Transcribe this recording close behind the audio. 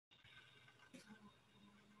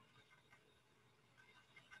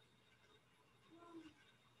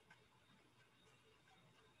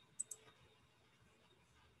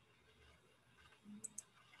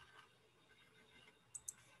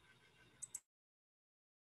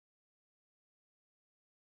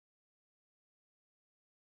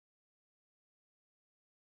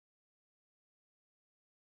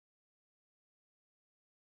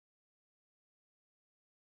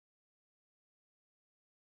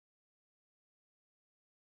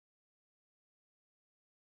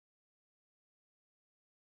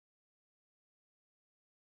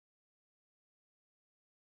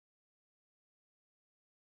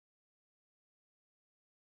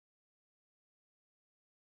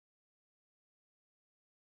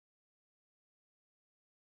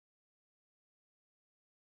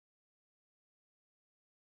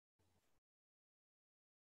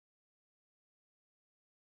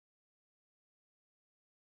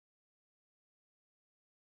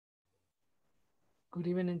Good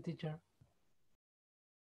evening, teacher.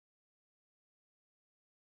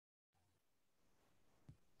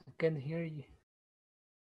 I can't hear you.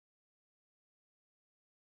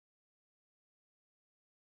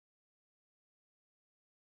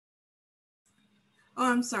 Oh,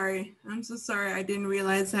 I'm sorry. I'm so sorry. I didn't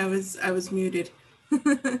realize I was muted.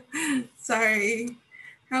 Sorry.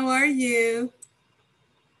 How are you?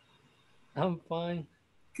 I'm fine.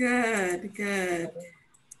 Good, good.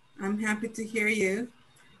 I'm happy to hear you.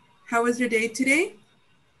 How was your day today?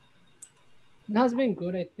 It has been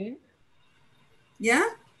good, I think. Yeah?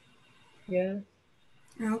 Yeah.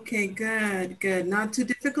 Okay, good, good. Not too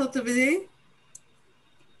difficult of a day?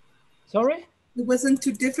 Sorry? It wasn't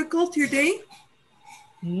too difficult your day?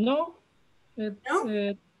 No.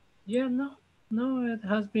 No? Yeah, no. No, it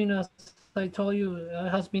has been, as I told you,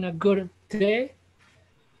 it has been a good day.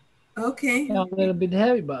 Okay, A okay. little bit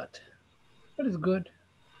heavy, but it's good.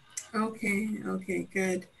 Okay, okay,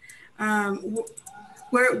 good.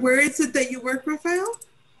 Where is it that you work, Rafael?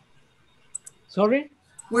 Sorry?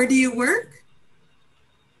 Where do you work?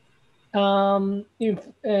 If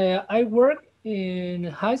I work in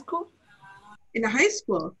high school. In a high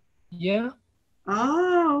school. Yeah.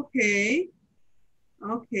 Oh, okay.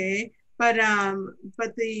 Okay. But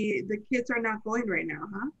the kids are not going right now,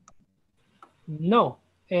 huh? No.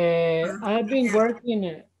 I've been Yeah.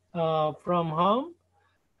 working from home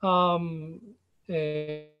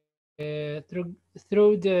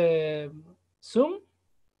through the Zoom,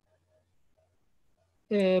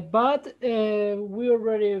 but we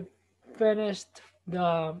already finished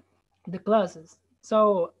the classes,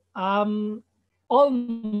 so I'm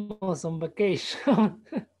almost on vacation.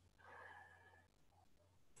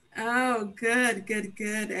 Oh, good, good,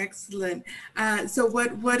 good, excellent. So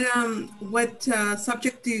what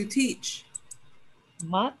subject do you teach?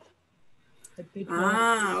 Math. I teach math.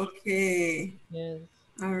 Ah, okay. Yes.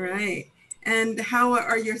 All right. And how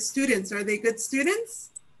are your students? Are they good students?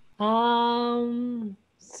 Some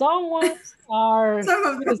ones are Some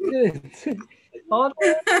of good them. students.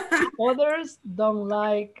 Others don't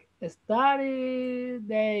like study.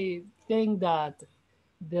 They think that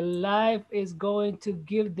the life is going to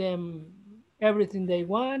give them everything they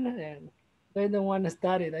want, and they don't want to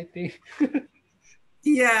study, I think.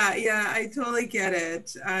 Yeah, yeah, I totally get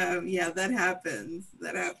it. Yeah, that happens.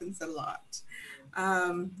 That happens a lot.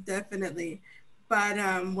 Definitely. But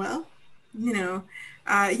well, you know,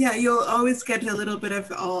 yeah, you'll always get a little bit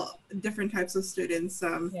of all different types of students.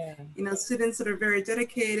 Yeah. Students that are very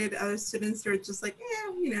dedicated, other students that are just like,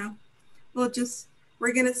 yeah, we'll just,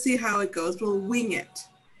 we're gonna see how it goes. We'll wing it.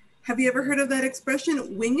 Have you ever heard of that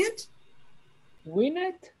expression, wing it? Win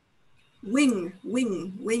it? Wing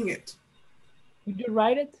it. Could you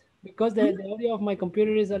write it? Because Mhm. the audio of my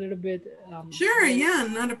computer is a little bit Sure, low. yeah,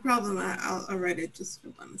 not a problem. I'll write it. Just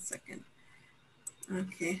hold on a second.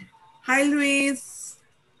 Okay. Hi, Luis.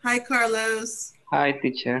 Hi, Carlos. Hi,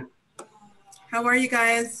 teacher. How are you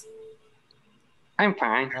guys? I'm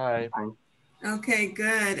fine. I'm Hi. fine. Okay,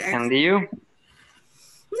 good. And Excellent. you?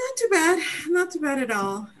 Not too bad. Not too bad at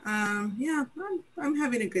all. Yeah, I'm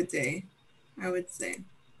having a good day, I would say.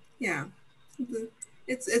 Yeah,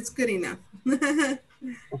 it's good enough.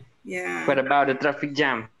 Yeah. What about the traffic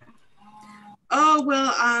jam? Oh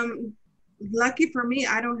well, lucky for me,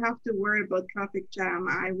 I don't have to worry about traffic jam.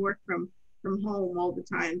 I work from home all the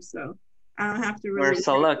time, so I don't have to We're really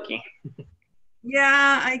so worry. lucky.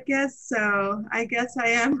 Yeah, I guess so. I guess I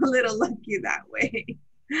am a little lucky that way.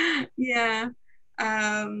 Yeah.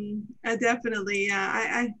 I definitely,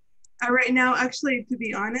 yeah. I right now, actually, to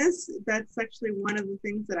be honest, that's actually one of the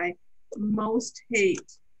things that I most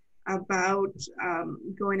hate about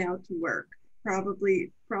going out to work.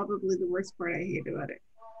 Probably the worst part I hate about it.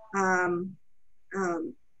 Um,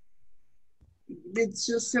 um, it's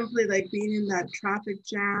just simply like being in that traffic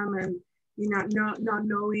jam and not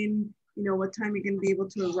knowing what time you're going to be able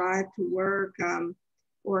to arrive to work,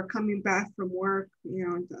 or coming back from work,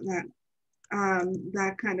 that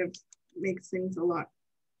kind of makes things a lot,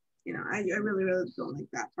 I really don't like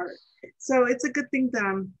that part. So it's a good thing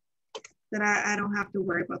that I don't have to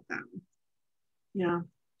worry about that. Yeah.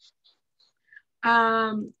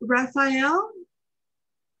 Raphael,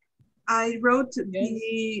 I wrote Yes.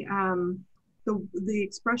 the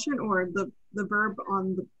expression or the verb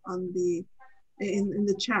in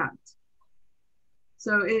the chat.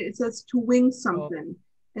 So it says to wing Oh, something,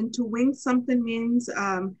 and to wing something means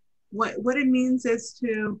what it means is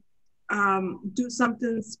to do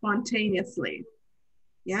something spontaneously.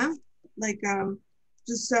 Yeah, like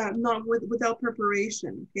just not without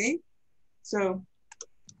preparation. Okay, so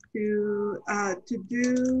to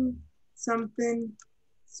do something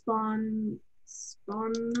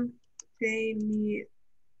spontaneously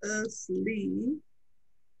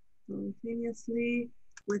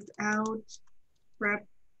without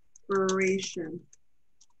preparation.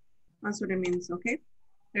 That's what it means, okay?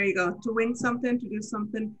 There you go. To wing something, to do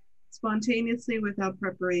something spontaneously without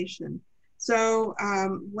preparation. So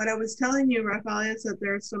what I was telling you, Rafael, is that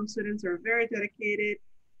there are some students who are very dedicated,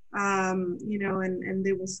 you know, and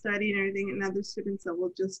they will study and everything, and other students that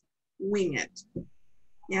will just wing it.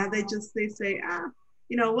 Yeah, they say,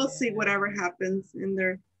 you know, we'll see whatever happens, and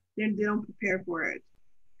they don't prepare for it.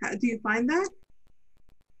 Do you find that?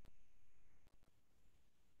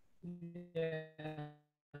 Yeah.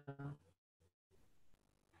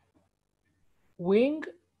 Wing,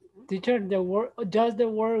 teacher, the word, just the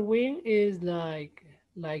word wing is like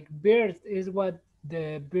birds is what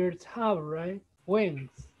the birds have, right? Wings.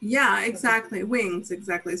 Yeah, exactly. Wings,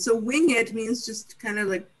 exactly. So wing it means just kind of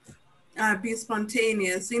like be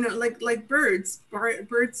spontaneous. You know, like birds.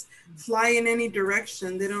 Birds fly in any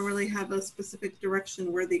direction. They don't really have a specific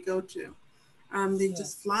direction where they go to. They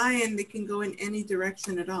just fly and they can go in any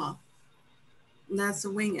direction at all. And that's a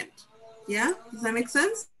wing it. Yeah, does that make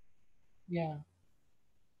sense? Yeah.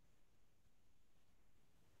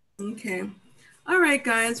 Okay. All right,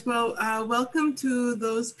 guys. Well, welcome to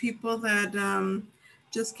those people that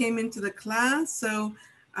just came into the class. So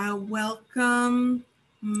welcome,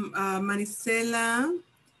 Marisela.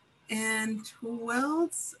 And who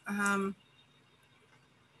else?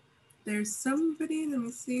 There's somebody, let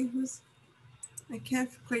me see who's, I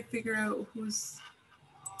can't quite figure out who's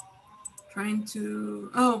trying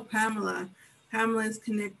to, oh, Pamela. Pamela is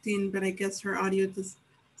connecting, but I guess her audio it's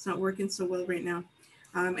not working so well right now.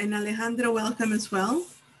 And Alejandra, welcome as well.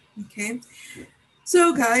 Okay.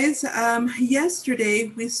 So guys,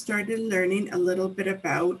 yesterday we started learning a little bit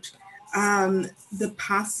about the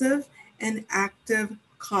passive and active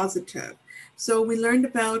causative. So we learned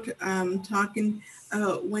about talking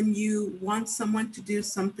when you want someone to do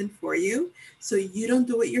something for you, so you don't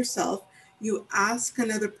do it yourself, you ask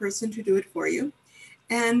another person to do it for you.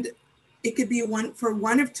 And it could be for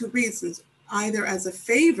one of two reasons, either as a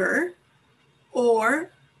favor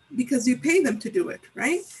or because you pay them to do it,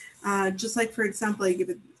 right? Just like, for example, I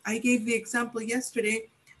gave the example yesterday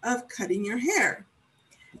of cutting your hair.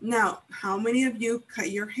 Now, how many of you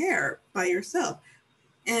cut your hair by yourself?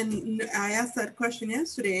 And I asked that question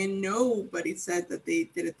yesterday and nobody said that they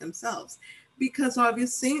did it themselves, because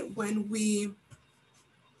obviously when we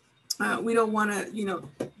don't want to, you know,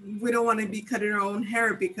 we don't want to be cutting our own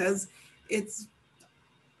hair because it's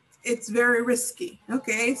very risky.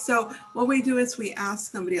 Okay, so what we do is we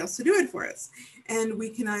ask somebody else to do it for us, and we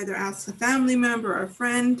can either ask a family member or a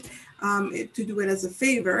friend to do it as a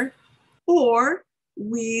favor, or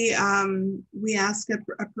we ask a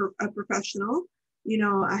professional, you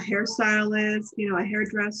know, a hairstylist, you know, a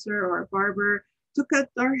hairdresser or a barber to cut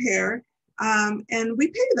our hair, and we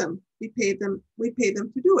pay them. We pay them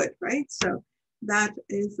to do it, right? So that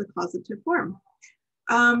is the causative form.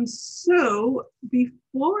 So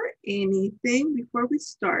before we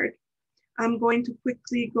start, I'm going to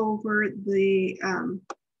quickly go over a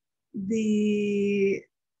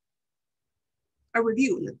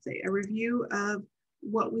review of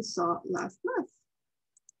what we saw last class.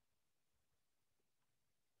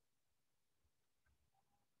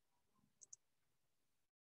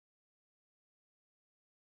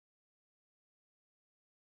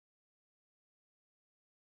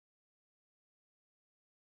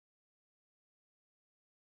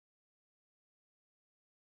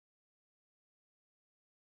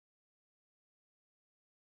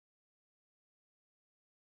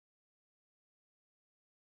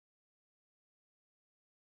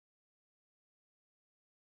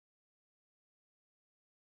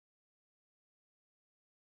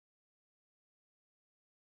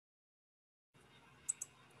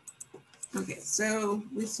 Okay, so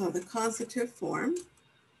we saw the causative form.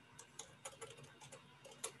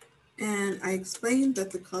 And I explained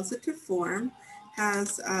that the causative form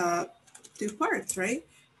has two parts, right?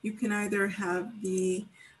 You can either have the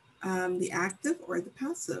active or the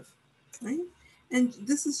passive, right? And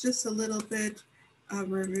this is just a little bit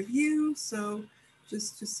of a review. So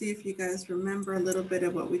just to see if you guys remember a little bit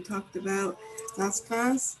of what we talked about last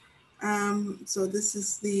class. So this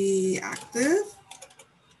is the active.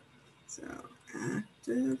 So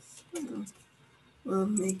active, we'll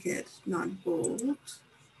make it not bold.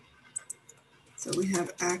 So we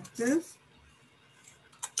have active.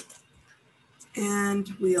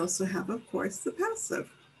 And we also have, of course, the passive,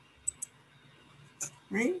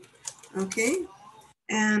 right? Okay.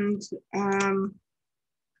 And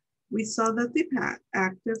we saw that the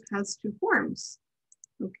active has two forms,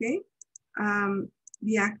 okay?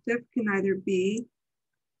 The active can either be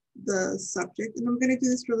the subject, and I'm going to do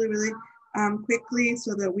this really quickly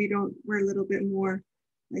so that we're a little bit more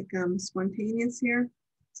like spontaneous here,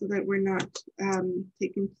 so that we're not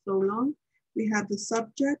taking so long. We have the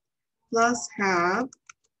subject plus have,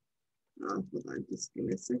 hold on, just give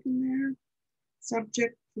me a second there.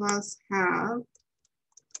 Subject plus have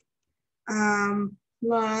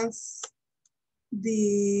plus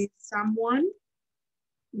the someone.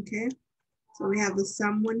 Okay, so we have the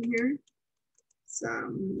someone here.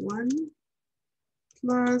 Someone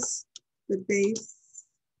plus the base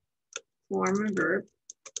form of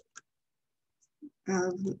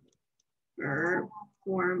verb,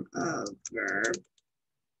 form of verb.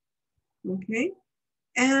 Okay,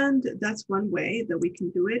 and that's one way that we can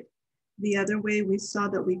do it. The other way we saw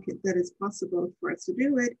that that is possible for us to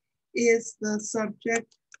do it is the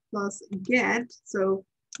subject plus get. So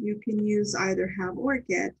you can use either have or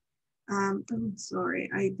get. I'm sorry,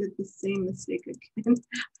 I did the same mistake again.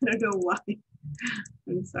 I don't know why.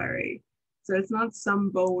 I'm sorry. So it's not some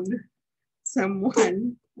bone,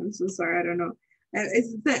 someone. I'm so sorry, I don't know.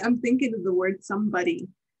 I'm thinking of the word somebody.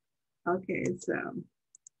 Okay,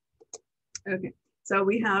 so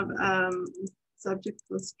we have subject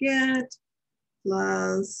plus get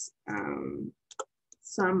plus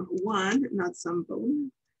someone, not some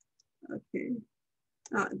bone. Okay,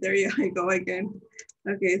 there you go again.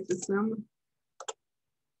 Okay, so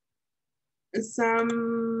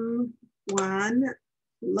someone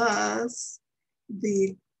plus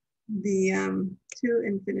the to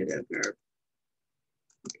infinitive verb.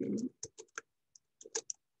 Okay,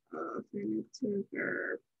 infinitive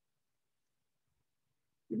verb.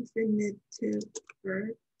 Infinitive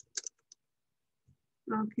verb.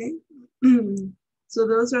 Okay, so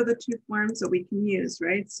those are the two forms that we can use,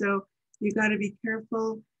 right? So you got to be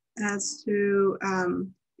careful as to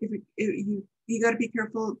you got to be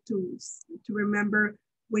careful to remember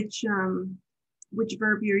which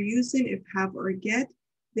verb you're using. If have or get,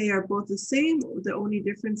 they are both the same. The only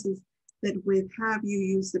difference is that with have you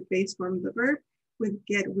use the base form of the verb. With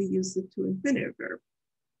get we use the to infinitive verb.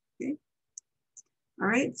 Okay. All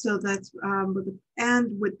right. So that's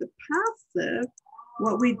with the passive.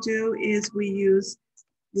 What we do is we use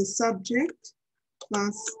the subject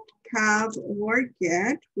plus have or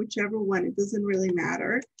get, whichever one, it doesn't really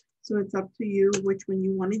matter. So it's up to you which one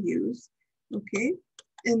you want to use, okay?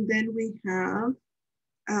 And then we have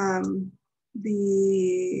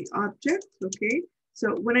the object, okay?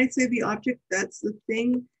 So when I say the object, that's the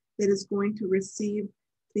thing that is going to receive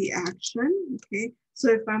the action, okay? So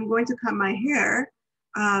if I'm going to cut my hair,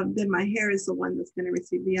 then my hair is the one that's going to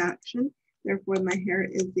receive the action. Therefore, my hair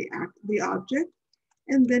is the object.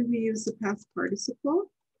 And then we use the past participle.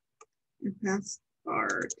 The past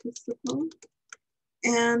participle.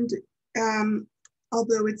 And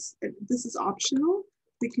although this is optional,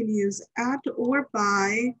 we can use at or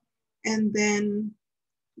by, and then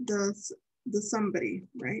the somebody,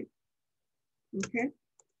 right? Okay,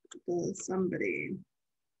 the somebody.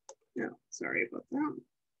 No, sorry about that.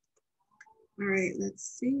 All right, let's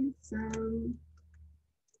see, somebody.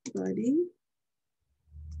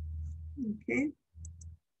 Okay.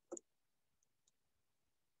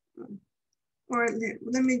 Or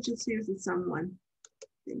let me just use the someone. I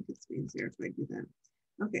think it's easier if I do that.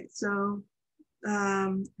 Okay, so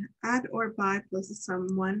add or by plus a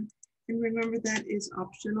someone. And remember that is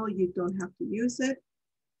optional. You don't have to use it.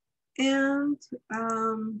 And so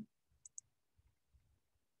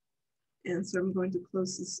I'm going to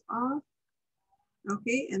close this off.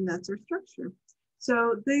 Okay, and that's our structure.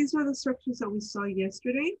 So these are the structures that we saw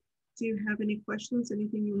yesterday. Do you have any questions,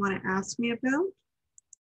 anything you want to ask me about?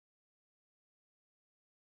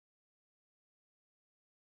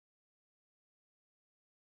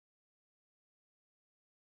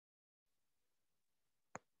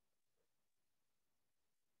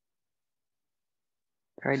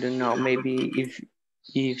 I don't know. Maybe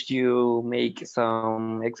if you make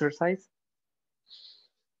some exercise.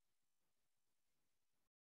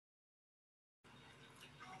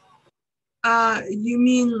 You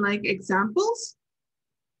mean like examples?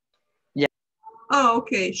 Yeah. Oh,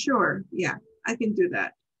 okay, sure. Yeah, I can do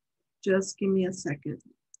that. Just give me a second.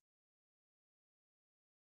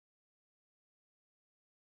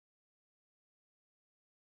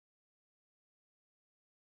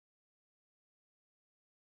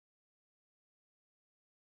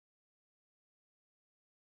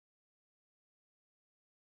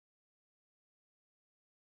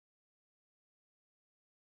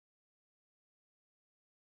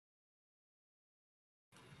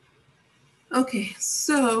 Okay,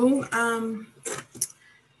 so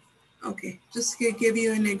Okay, just to give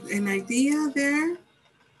you an idea there.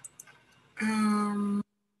 Hold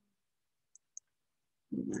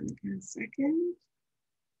on again a second.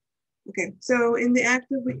 Okay, so in the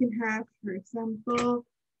active we can have, for example,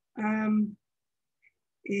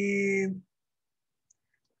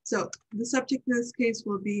 so the subject in this case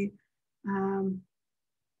will be, I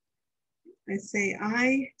can say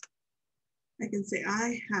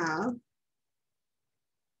I have,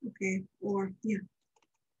 okay, or yeah.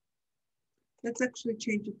 Let's actually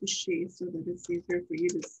change it to she so that it's easier for you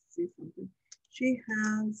to see something. She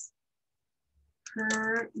has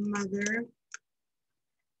her mother.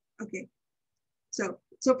 Okay, so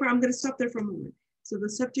I'm going to stop there for a moment. So the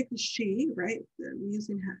subject is she, right? I'm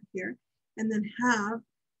using have here, and then have.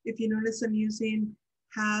 If you notice, I'm using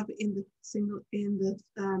have in the simple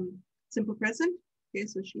present. Okay,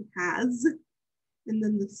 so she has, and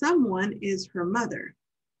then the someone is her mother.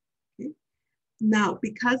 Okay, now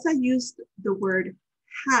because I used the word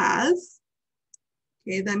has,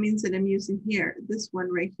 okay, that means that I'm using here this one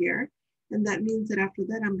right here, and that means that after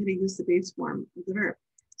that I'm going to use the base form of the verb.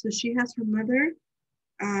 So she has her mother.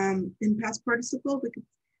 In past participle,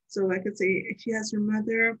 so I could say she has her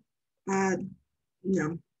mother. No,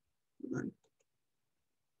 hold on.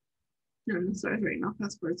 No, sorry, right now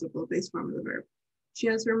past participle, base form of the verb. She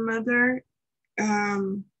has her mother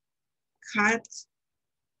cut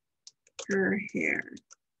her hair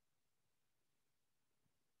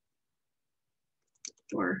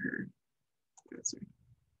for her. Oh, sorry,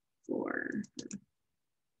 for her.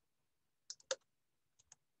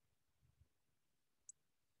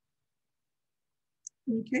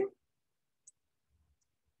 Okay.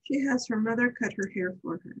 She has her mother cut her hair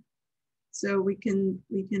for her. So we can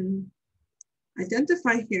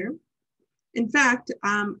identify here. In fact,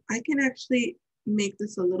 I can actually make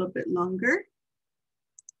this a little bit longer.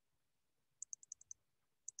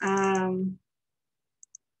 Give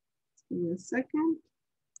me a second.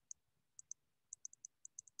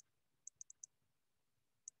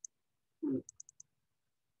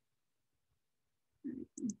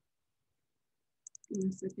 Give me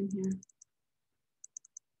a second here.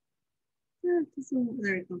 Yeah,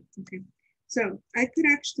 there we go. Okay. So I could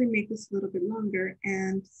actually make this a little bit longer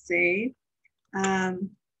and say some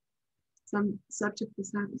subject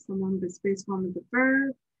is not someone with base form of the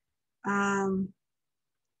verb. And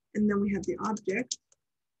then we have the object.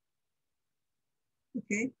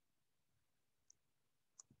 Okay.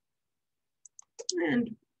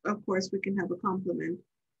 And of course we can have a complement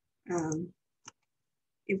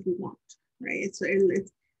if we want, right? So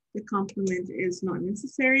the complement is not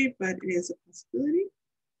necessary, but it is a possibility.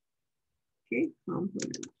 Okay,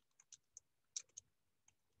 complement.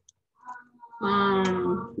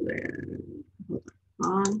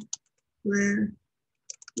 Complement.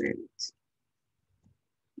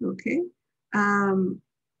 Okay.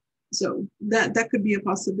 So that could be a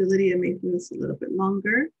possibility of making this a little bit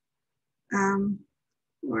longer.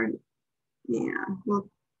 Or yeah, well,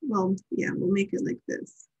 yeah, we'll make it like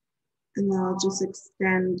this. And then I'll just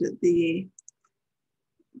extend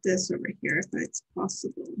this over here if it's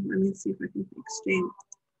possible. Let me see if I can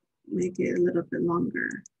make it a little bit longer.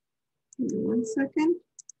 Give me 1 second.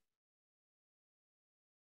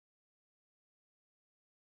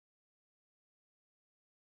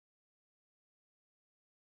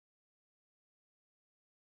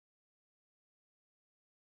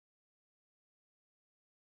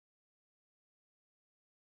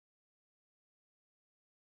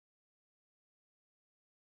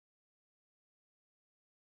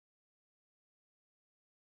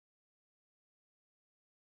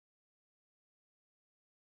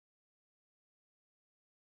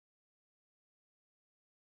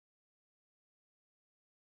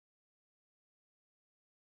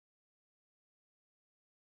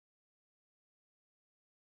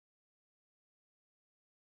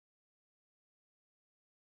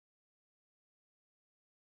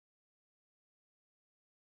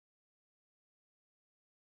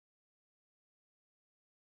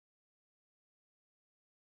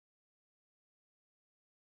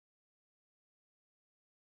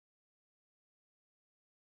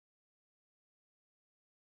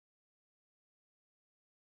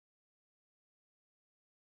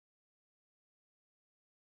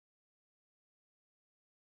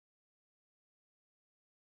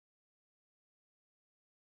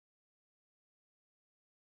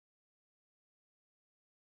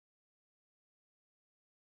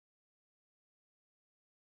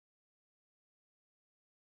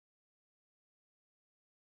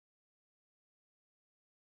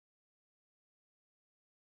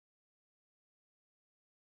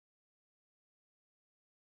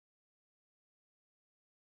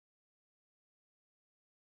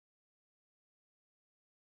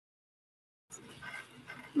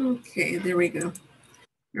 Okay, there we go.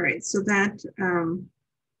 All right, so that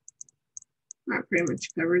pretty much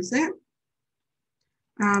covers it.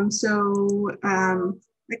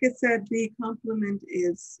 Like I said, the complement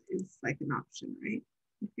is like an option, right?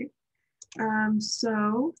 Okay.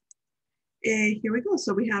 Here we go.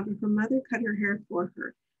 So we have her mother cut her hair for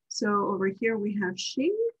her. So over here we have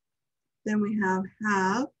she, then we have,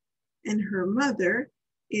 and her mother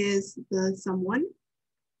is the someone.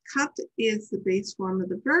 Cut is the base form of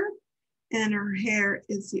the verb, and her hair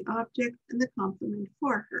is the object and the complement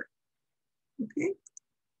for her. Okay,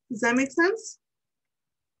 does that make sense?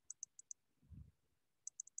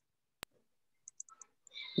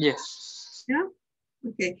 Yes. Yeah.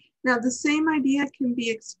 Okay. Now the same idea can be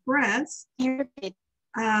expressed. The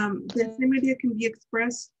same idea can be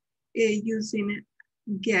expressed using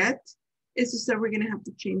get. It's just that we're going to have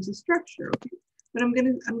to change the structure. Okay. But I'm going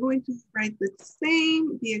to write the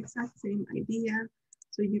exact same idea,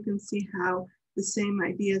 so you can see how the same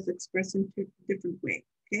idea is expressed in two different ways.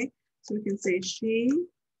 Okay. So we can say she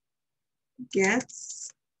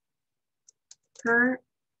gets her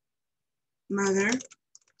mother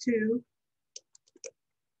to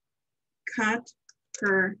cut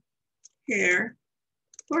her hair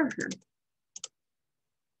for her.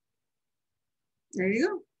 There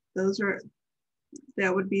you go.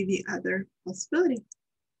 That would be the other possibility.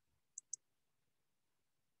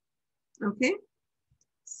 Okay,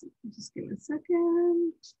 so just give me a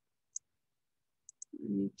second. Let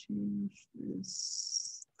me change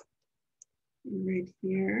this right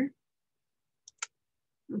here.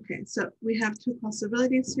 Okay, so we have two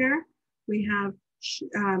possibilities here. We have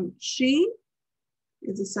she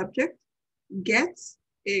is a subject, gets,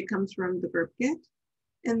 it comes from the verb get,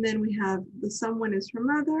 and then we have the someone is her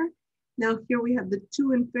mother. Now here we have the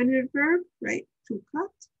to infinitive verb, right? To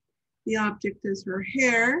cut. The object is her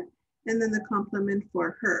hair, and then the complement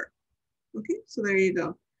for her. Okay, so there you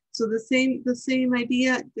go. So the same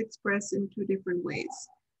idea expressed in two different ways.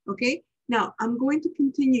 Okay, now I'm going to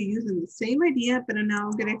continue using the same idea, but now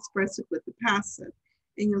I'm going to express it with the passive,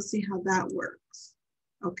 and you'll see how that works.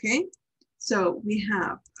 Okay, so we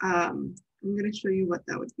have, I'm going to show you what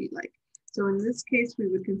that would be like. So in this case, we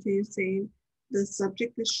would continue saying the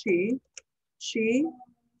subject is she. She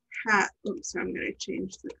had, oops, I'm going to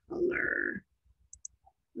change the color.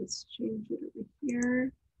 Let's change it over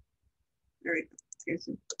here. There we go. Okay,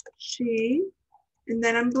 so she, and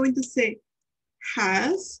then I'm going to say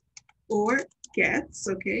has or gets,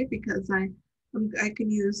 okay, because I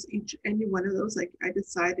can use any one of those. Like I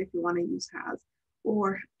decide if you want to use has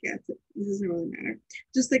or gets. It doesn't really matter.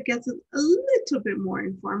 Just that gets it a little bit more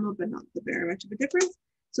informal, but not very much of a difference.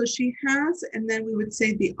 So she has, and then we would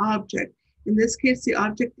say the object. In this case, the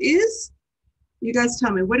object is, you guys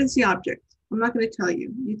tell me, what is the object? I'm not going to tell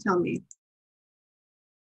you. You tell me.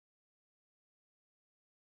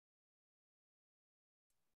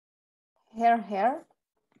 Her hair.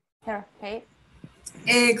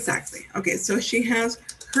 Exactly. Okay, so she has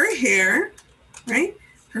her hair, right?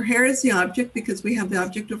 Her hair is the object because we have the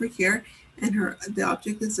object over here, and the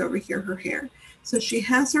object is over here, her hair. So she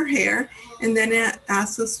has her hair, and then it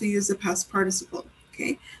asks us to use the past participle.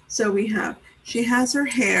 Okay, so we have she has her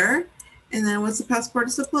hair, and then what's the past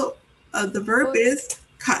participle? The verb is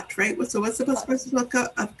cut, right? So what's the past participle of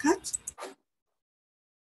cut?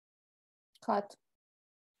 Cut.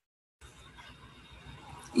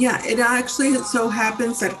 Yeah, it actually so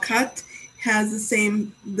happens that cut has the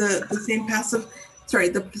same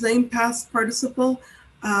past participle.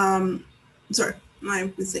 Sorry,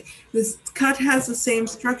 my mistake. This cut has the same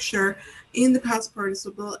structure in the past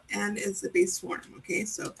participle and is the base form. Okay,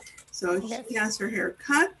 so yes. She has her hair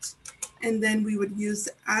cut, and then we would use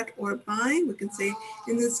at or by. We can say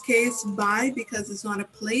in this case by because it's not a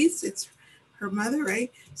place, it's her mother, right?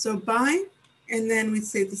 So by, and then we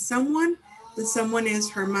say the someone. The someone is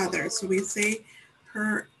her mother. So we say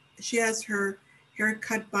she has her hair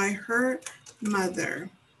cut by her mother.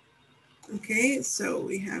 Okay, so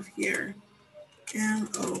we have here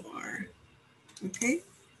M-O-R. Okay,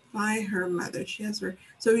 by her mother. She has her,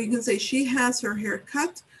 so you can say she has her hair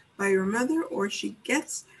cut by her mother, or she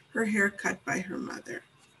gets her hair cut by her mother.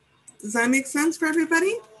 Does that make sense for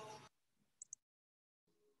everybody?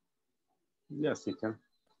 Yes, it can.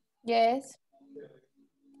 Yes.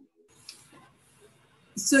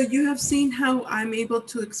 So you have seen how I'm able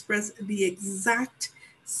to express the exact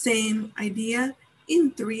same idea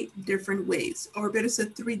in 3 different ways, or better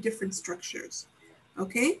said, 3 different structures.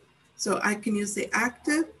 Okay, so I can use the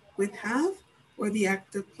active with have, or the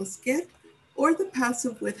active plus get, or the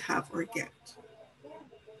passive with have or get.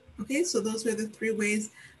 Okay, so those are the 3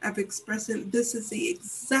 ways of expressing. This is the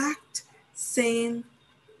exact same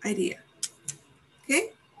idea.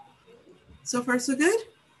 Okay? So far, so good?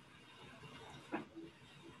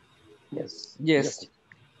 Yes. Yes.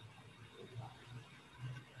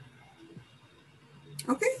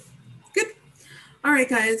 Okay, good. All right,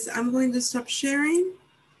 guys, I'm going to stop sharing.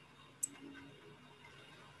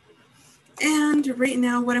 And right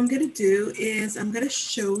now, what I'm going to do is I'm going to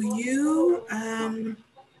show you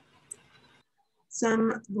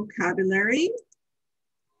some vocabulary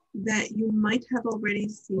that you might have already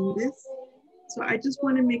seen this. So I just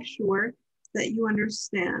want to make sure that you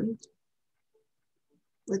understand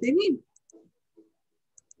what they mean.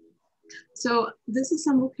 So this is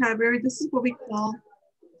some vocabulary. This is what we call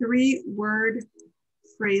 3-word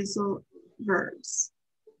phrasal verbs.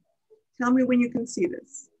 Tell me when you can see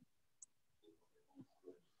this.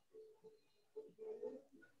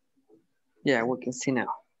 Yeah, we can see now.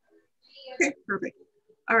 Okay, perfect.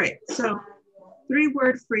 All right, so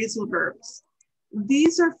 3-word phrasal verbs.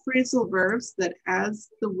 These are phrasal verbs that, as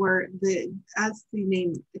the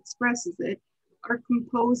name expresses it, are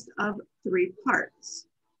composed of 3 parts.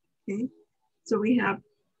 Okay, so we have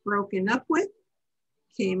broken up with,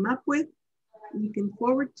 came up with, looking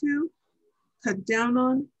forward to, cut down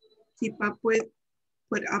on, keep up with,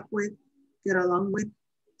 put up with, get along with,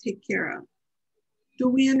 take care of. Do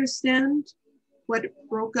we understand what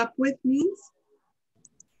broke up with means?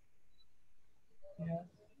 Yeah.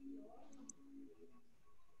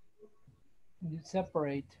 You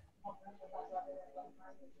separate.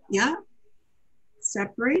 Yeah,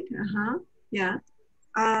 separate, yeah.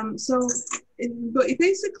 So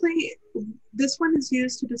basically, this one is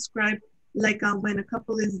used to describe like when a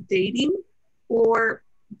couple is dating or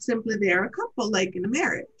simply they're a couple, like in a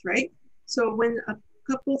marriage, right? So when a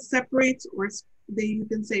couple separates, or you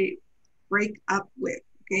can say break up with,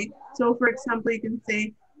 okay? So for example, you can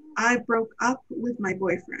say, I broke up with my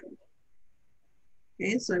boyfriend.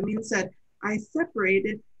 Okay, so it means that I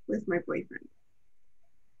separated with my boyfriend.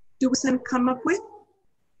 Do we then come up with?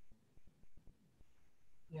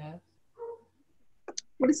 Yes.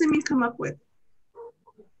 What does it mean come up with?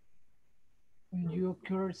 When you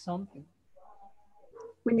occur something.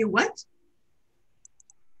 When you what?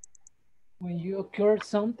 When you occur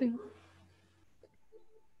something.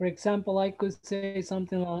 For example, I could say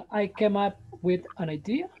something like, I came up with an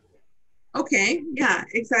idea. Okay, yeah,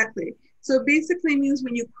 exactly. So basically means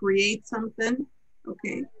when you create something,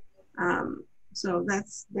 okay? So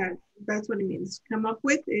that's what it means. Come up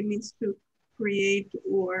with, it means to create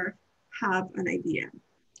or have an idea,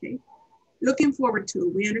 okay? Looking forward to,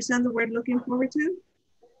 we understand the word looking forward to?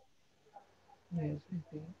 Yes, I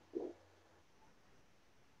think.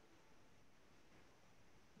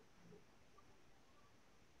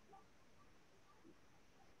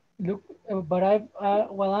 Look, but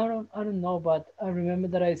well, I don't know, but I remember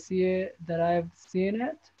that I've seen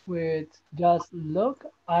it with just look.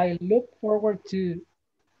 I look forward to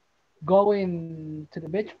going to the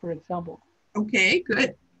beach, for example. Okay,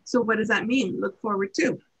 good. So what does that mean? Look forward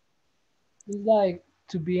to? It's like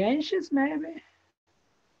to be anxious, maybe.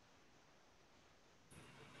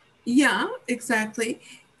 Yeah, exactly.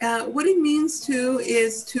 What it means to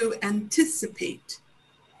is to anticipate.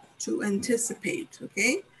 To anticipate,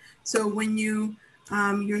 okay? So when you're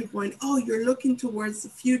going, oh, you're looking towards the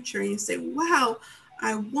future and you say, wow,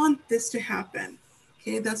 I want this to happen.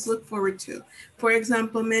 Okay, that's look forward to. For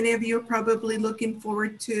example, many of you are probably looking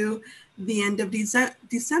forward to the end of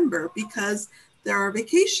December because there are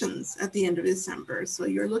vacations at the end of December. So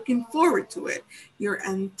you're looking forward to it. You're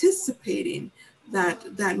anticipating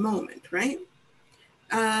that moment, right?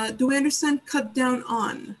 Do we understand cut down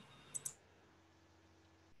on?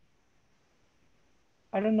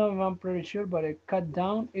 I don't know if I'm pretty sure, but a cut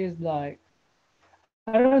down is like,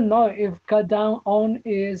 I don't know if cut down on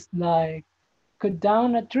is like cut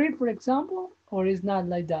down a tree, for example, or it's not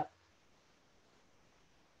like that.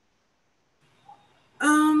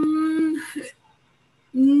 Um,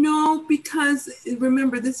 No, because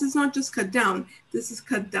remember, this is not just cut down. This is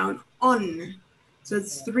cut down on. So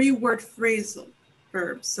it's 3-word phrasal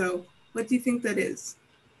verb. So what do you think that is?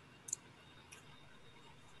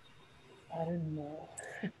 I don't know.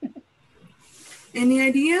 Any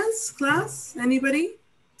ideas, class? Anybody?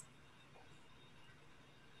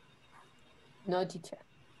 No, teacher.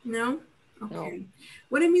 No? Okay. No.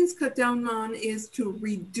 What it means cut down on is to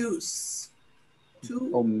reduce.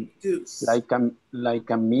 To reduce. Like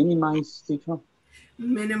a minimize, teacher?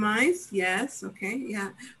 Minimize, yes, okay, yeah.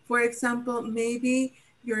 For example, maybe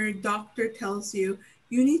your doctor tells you,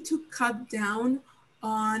 you need to cut down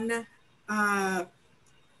on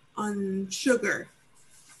sugar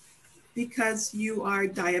because you are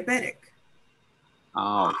diabetic.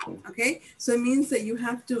 Ah, okay. Okay, so it means that you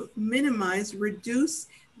have to minimize, reduce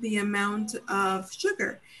the amount of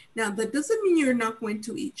sugar. Now, that doesn't mean you're not going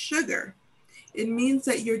to eat sugar. It means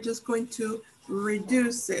that you're just going to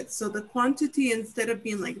reduce it. So the quantity, instead of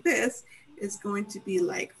being like this, is going to be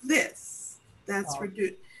like this. That's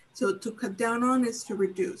reduced. So to cut down on is to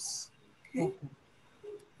reduce. Okay.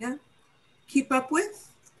 Yeah. Keep up with.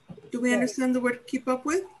 Do we understand the word keep up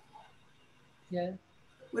with? Yeah.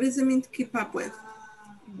 What does it mean to keep up with?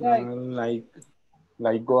 Like,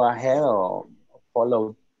 Like go ahead or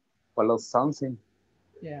follow something.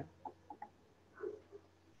 yeah.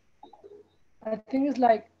 I think it's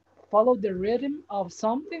like follow the rhythm of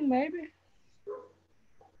something, maybe.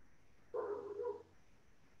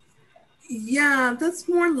 Yeah, that's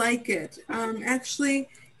more like it. Actually,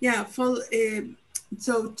 yeah, follow.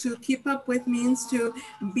 So to keep up with means to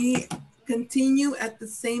continue at the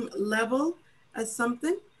same level as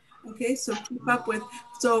something. Okay, so keep up with.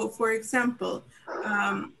 So for example,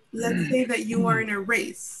 let's say that you are in a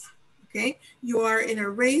race. Okay, you are in a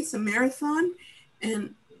race, a marathon,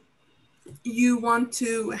 and you want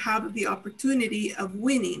to have the opportunity of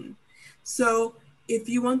winning. So if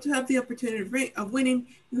you want to have the opportunity of winning,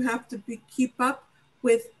 you have to keep up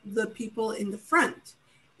with the people in the front.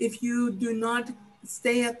 If you do not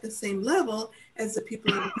stay at the same level as the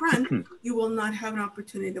people in the front, you will not have an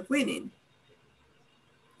opportunity of winning.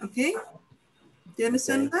 Okay? Do you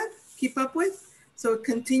understand Okay. that? Keep up with? So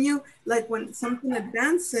continue, like when something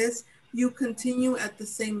advances, you continue at the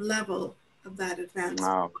same level of that advancement.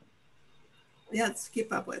 Ah, okay. Yes,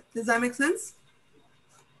 keep up with. Does that make sense?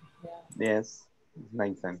 Yes, it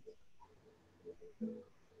makes sense.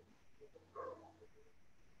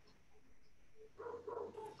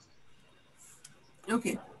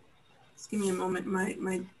 Okay. Just give me a moment.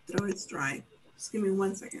 My throat is dry. Just give me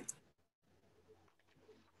 1 second.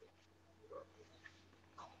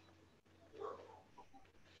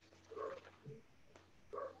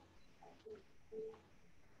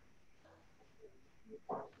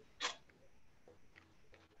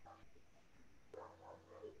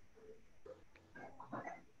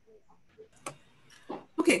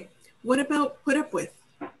 Okay. What about put up with?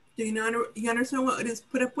 Do you know you understand what it is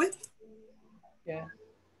put up with? Yeah.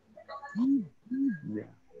 Yeah.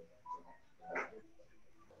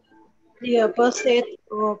 The opposite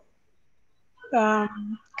of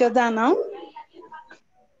ciudadano.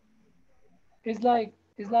 It's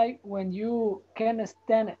like when you can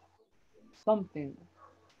stand something,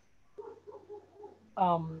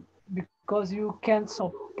 because you can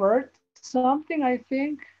support something. I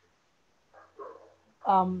think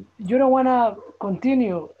you don't want to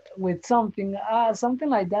continue with something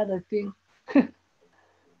like that. I think.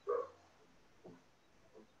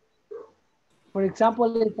 For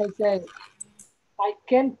example, if I say I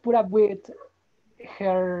can't put up with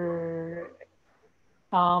her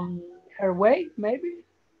um her way, maybe.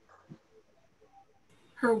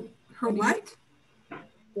 Her When you, what?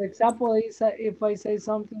 for example, is if I say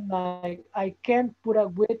something like I can't put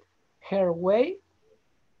up with her way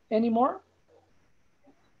anymore.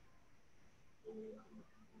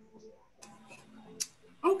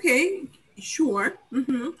 Okay, sure.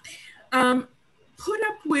 Um, put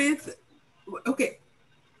up with. Okay.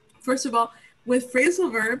 First of all, with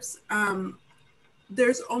phrasal verbs,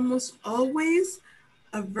 there's almost always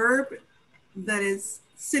a verb that is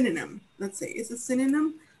synonym. Let's say it's a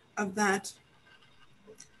synonym of that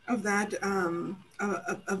of that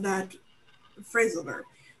phrasal verb.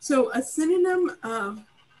 So a synonym of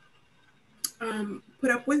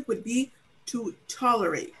put up with would be to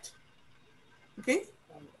tolerate. Okay,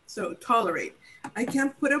 so tolerate. I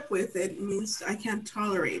can't put up with it means I can't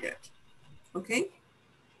tolerate it. Okay,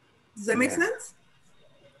 does that make Yeah. sense?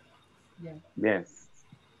 Yeah. Yes.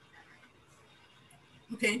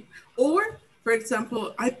 Okay, or for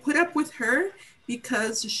example, I put up with her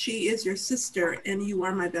because she is your sister and you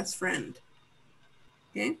are my best friend.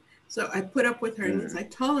 Okay, so I put up with her means I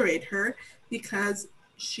tolerate her because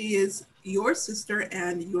she is your sister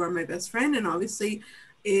and you are my best friend, and obviously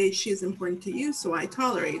she is important to you, so I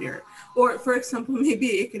tolerate her. Or for example,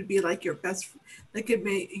 maybe it could be like that could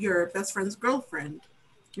be your best friend's girlfriend.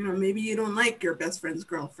 You know, maybe you don't like your best friend's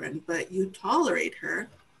girlfriend, but you tolerate her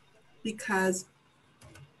because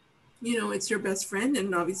you know it's your best friend,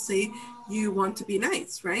 and obviously you want to be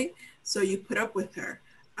nice, right? So you put up with her.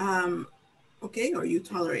 Okay, or you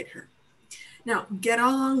tolerate her. Now, get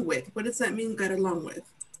along with. What does that mean, get along with?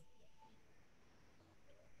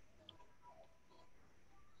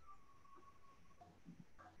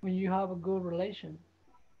 When you have a good relation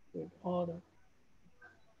with other.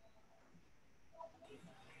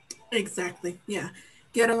 Exactly. Yeah.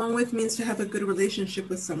 Get along with means to have a good relationship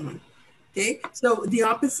with someone. Okay, so the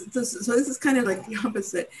opposite, so this is kind of like the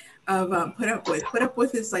opposite of put up with. Put up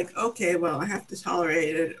with is like, okay, well, I have to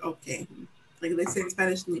tolerate it. Okay, like they say in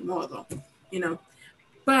Spanish, ni modo, you know.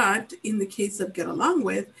 But in the case of get along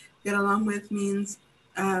with means,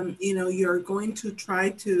 you know, you're going to try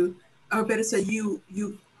to, or better say, you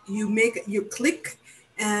click,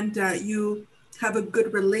 and you have a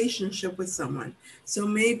good relationship with someone. So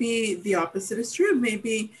maybe the opposite is true.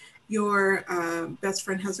 Maybe your best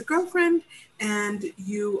friend has a girlfriend, and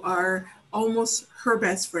you are almost her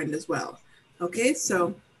best friend as well. Okay,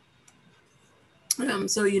 so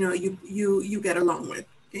so you know you get along with.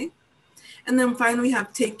 Okay. And then finally we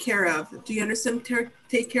have take care of. Do you understand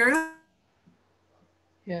take care of?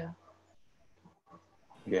 Yeah.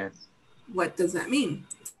 Yes. What does that mean?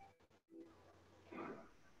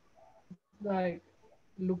 Like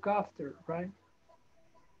look after, right?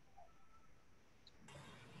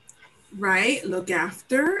 Right, look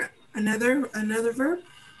after. Another verb.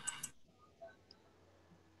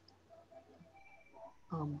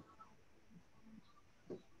 Um,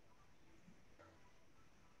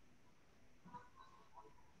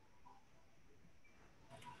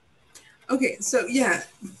 Okay, so yeah,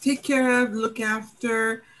 take care of, look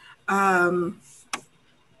after. So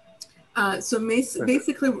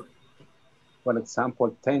basically, For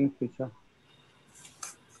example, tend, teacher.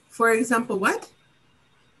 for example, what?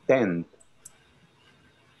 Tend.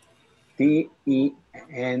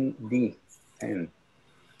 T-E-N-D. Tend.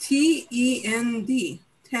 T-E-N-D.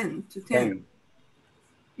 Tend, to tend.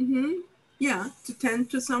 Tend. Yeah, to tend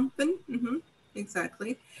to something.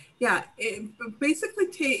 Exactly. Yeah, basically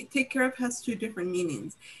take care of has two different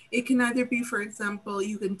meanings. It can either be, for example,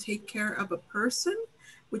 you can take care of a person,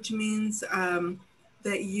 which means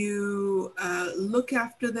that you look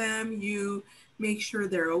after them, you make sure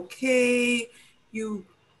they're okay, you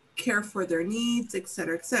care for their needs,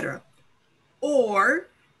 etc., etc. Or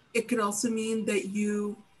it could also mean that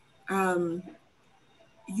you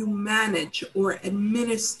manage or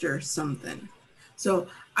administer something. So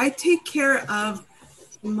I take care of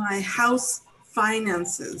my house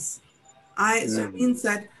finances. So it means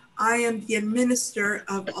that I am the administrator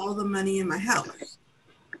of all the money in my house.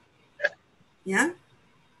 Yeah.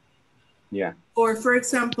 Yeah. Or for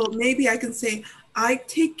example, maybe I can say I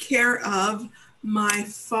take care of my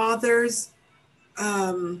father's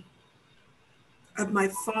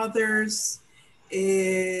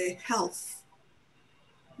health.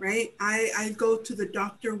 Right? I go to the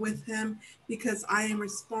doctor with him because I am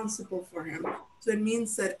responsible for him. So it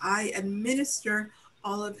means that I administer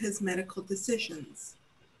all of his medical decisions.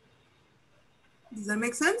 Does that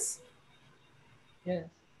make sense? yes.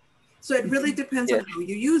 So it really depends on how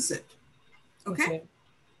you use it. Okay?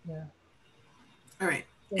 Yeah. All right.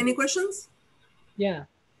 Any questions? Yeah.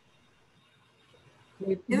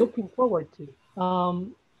 With Yeah. looking forward to.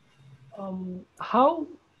 How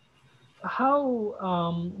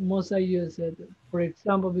must I use it? For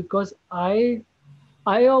example, because I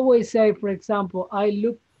always say, for example, I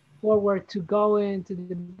look forward to going to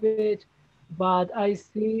the beach, but I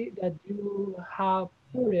see that you have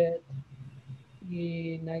put it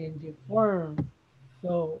in ing form.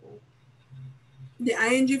 So The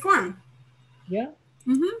ing form. yeah,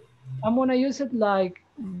 Mm-hmm. I'm gonna use it like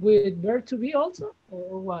with verb to be also,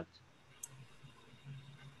 or what?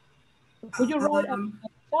 Could you write an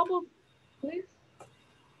example, please?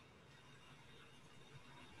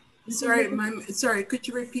 Sorry, could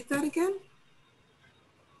you repeat that again?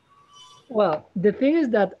 Well, the thing is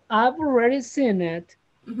that I've already seen it.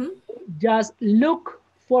 Just look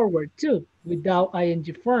forward to without ing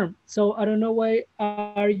form. So I don't know why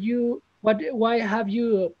are you why have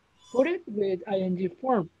you put it with ing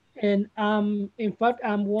form? And in fact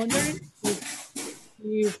I'm wondering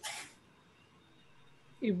if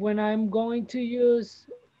if when I'm going to use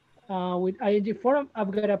with ing form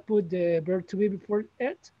I've got to put the verb to be before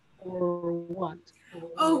it or what?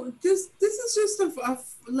 Oh, this is just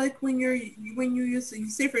like when you you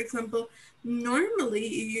say, for example, normally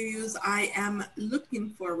you use I am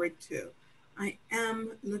looking forward to. I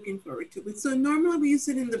am looking forward to it. So normally we use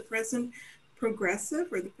it in the present progressive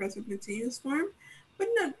or the present continuous form, but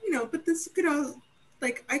not, but this could all,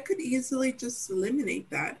 like, I could easily just eliminate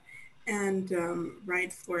that and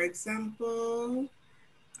write, for example,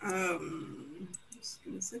 just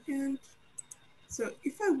give me a second. So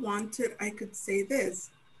if I wanted, I could say this.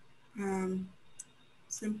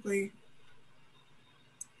 Simply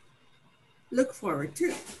look forward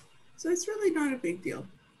to. So it's really not a big deal.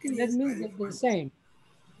 That means that the same.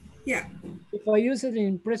 Yeah. If I use it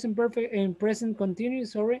in present present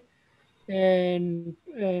continuous, sorry, and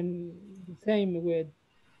the same with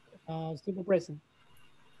Simple present.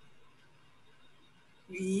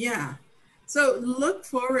 Yeah. So look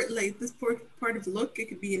forward, like this part of look, it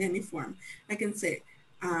could be in any form. I can say,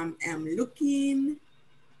 am looking,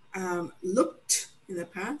 looked in the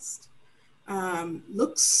past,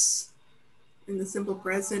 looks in the simple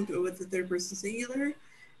present or with the third person singular,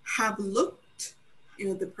 have looked,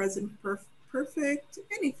 the present perfect,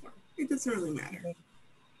 any form. It doesn't really matter.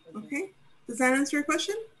 Okay. Does that answer your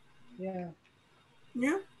question? Yeah.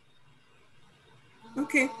 Yeah.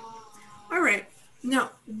 Okay. All right.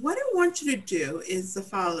 Now, what I want you to do is the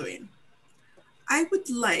following. I would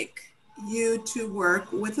like you to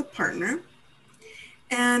work with a partner,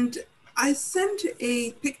 and I sent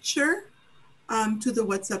a picture to the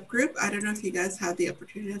WhatsApp group. I don't know if you guys had the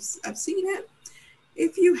opportunity of seeing it.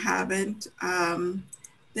 If you haven't,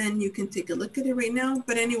 then you can take a look at it right now.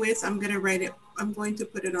 But anyways, I'm going to write it. I'm going to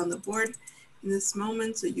put it on the board in this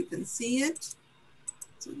moment so you can see it.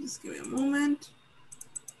 So just give me a moment.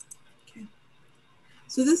 Okay.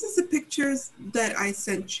 So this is the pictures that I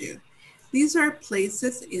sent you. These are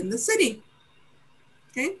places in the city.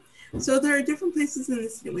 Okay. So there are different places in the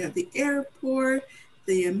city. We have the airport,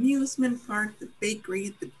 the amusement park, the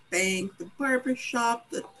bakery, the bank, the barber shop,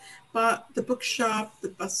 the bookshop, the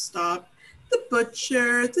bus stop, the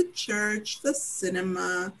butcher, the church, the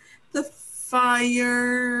cinema, the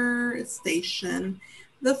fire station,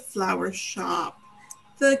 the flower shop,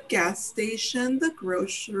 the gas station, the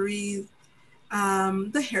grocery,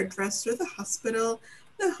 the hairdresser, the hospital,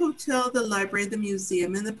 the hotel, the library, the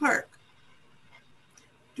museum, and the park.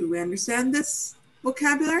 Do we understand this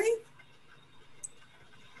vocabulary?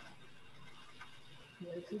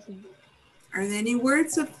 Are there any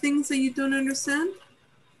words of things that you don't understand?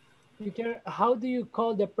 Teacher, how do you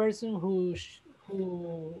call the person who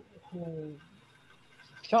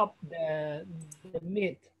shop the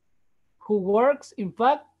meat? Who works, in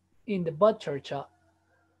fact, in the butcher shop?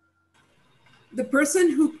 The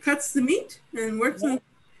person who cuts the meat and works on,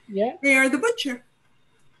 yeah, they are the butcher.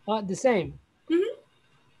 The same. Mm-hmm.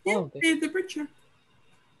 Yeah, okay. they're the butcher.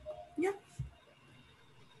 Yeah.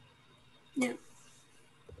 Yeah.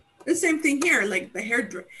 The same thing here, like the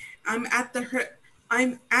hairdresser. I'm at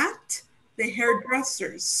the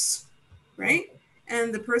hairdressers, right?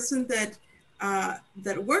 And the person that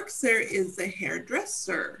that works there is the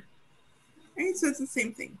hairdresser, right? So it's the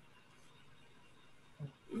same thing.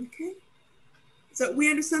 Okay. So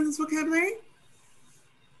we understand this vocabulary?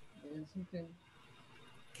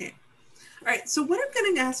 Okay. All right. So what I'm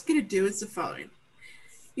going to ask you to do is the following.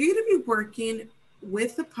 You're going to be working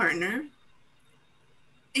with a partner,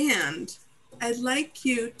 and I'd like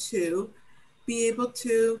you to be able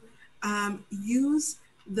to use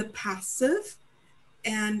the passive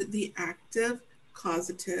and the active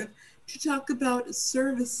causative to talk about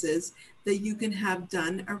services that you can have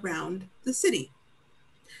done around the city.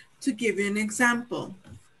 To give you an example,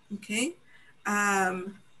 okay,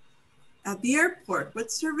 at the airport,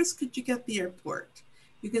 what service could you get at the airport?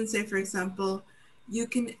 You can say, for example, you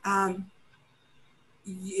can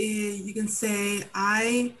say,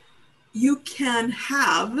 you can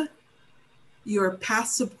have your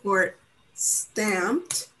passport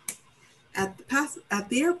stamped at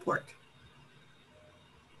the airport.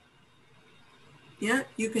 Yeah,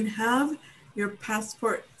 you can have your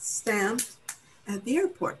passport stamped at the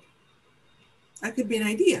airport. That could be an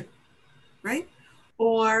idea, right?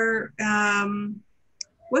 Or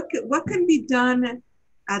what can be done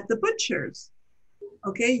at the butcher's?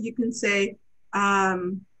 Okay, you can say,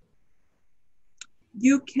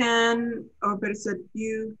 you can, or better said,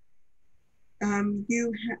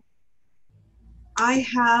 I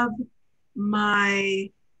have my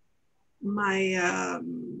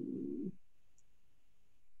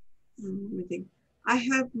let me think. I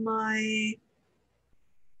have my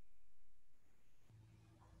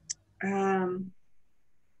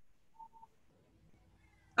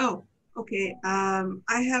oh, okay.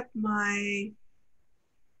 I have my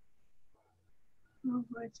no.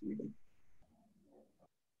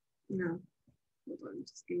 Hold on,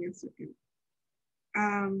 just give me a second.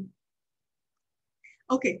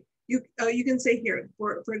 Okay, you can say here,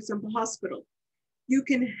 for example, hospital. You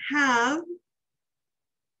can have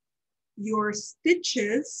your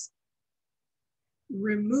stitches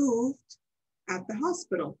removed at the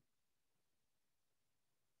hospital.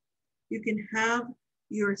 You can have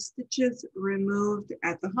your stitches removed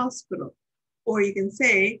at the hospital. Or you can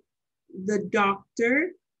say, the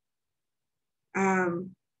doctor,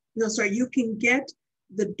 you can get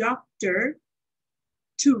the doctor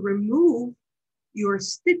to remove your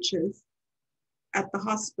stitches at the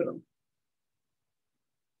hospital.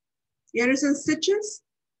 You understand stitches?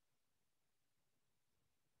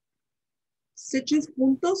 stitches,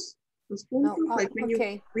 puntos, los puntos, No, like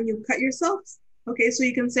okay. when you cut yourself. Okay, so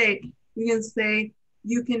you can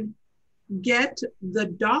you can get the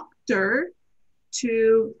doctor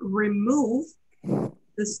to remove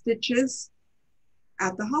the stitches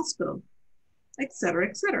at the hospital, etc.,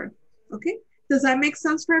 etc. Okay, does that make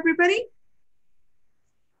sense for everybody?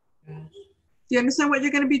 Do you understand what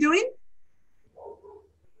you're going to be doing?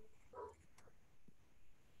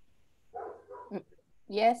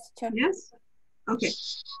 Yes, teacher. Yes? Okay.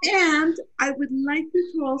 And I would like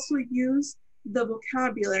you to also use the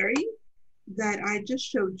vocabulary that I just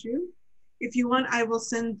showed you. If you want, I will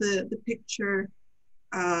send the picture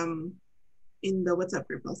in the WhatsApp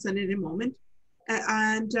group. I'll send it in a moment.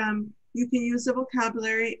 And you can use the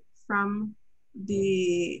vocabulary from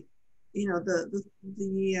the,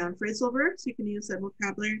 phrasal verbs. You can use that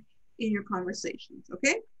vocabulary in your conversations,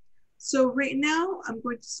 okay? So right now, I'm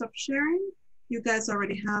going to stop sharing. You guys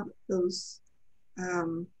already have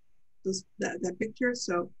that picture,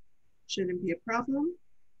 so shouldn't be a problem.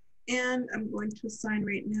 And I'm going to assign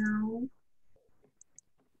right now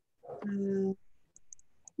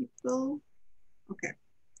people. Okay.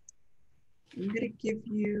 I'm going to give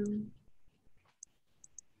you,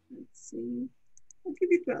 let's see, I'll give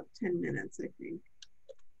you about 10 minutes, I think,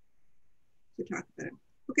 to talk about it.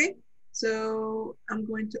 Okay, so I'm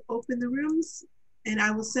going to open the rooms and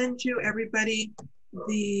I will send you everybody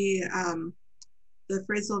the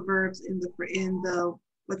phrasal verbs in the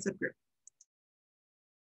WhatsApp group.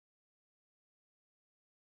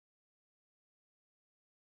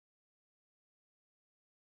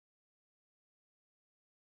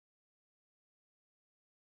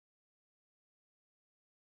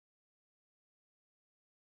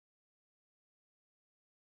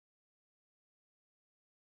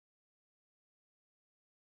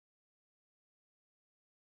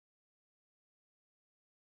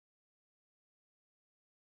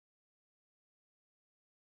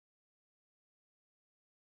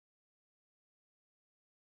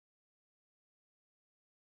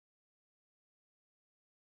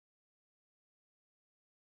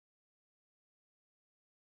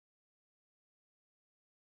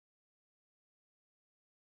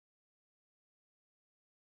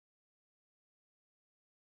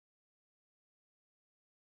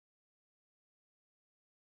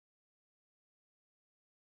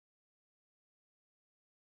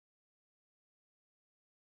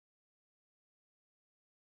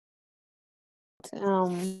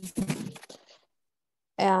 um,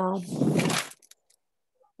 um,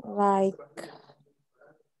 like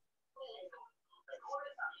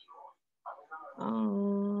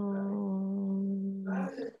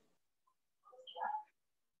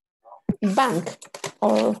bank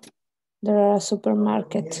or there are a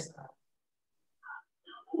supermarket.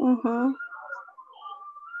 Mhm.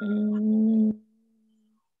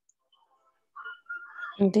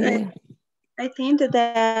 The, I think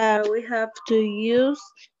that we have to use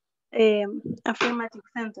affirmative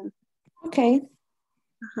sentence. okay.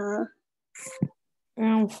 Uh-huh.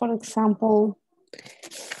 For example,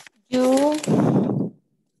 you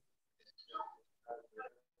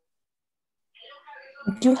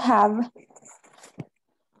have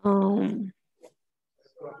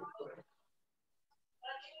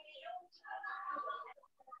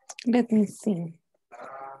let me see.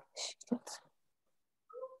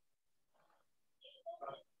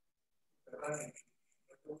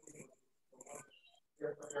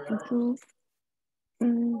 You,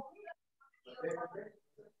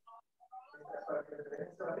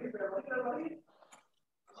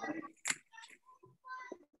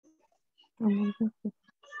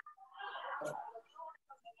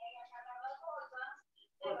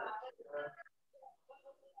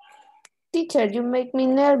 teacher, you make me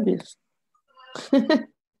nervous.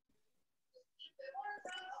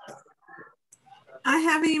 I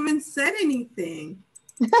haven't even said anything.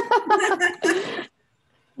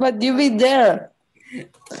 But you be there.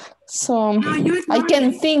 So No, I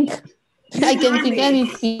can think. I can think me.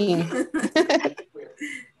 anything.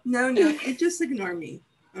 No, you just ignore me.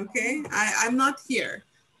 Okay? I'm not here.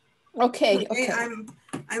 Okay.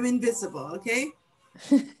 I'm invisible, okay?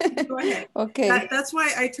 Go ahead. Okay. That's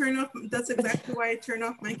why I turn off, that's exactly why I turn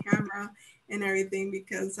off my camera and everything,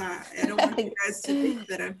 because I don't want you guys to think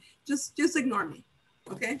that I'm, just ignore me,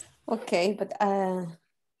 okay? Okay, but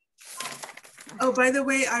oh, by the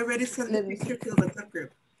way, I already sent the picture to the WhatsApp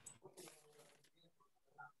group.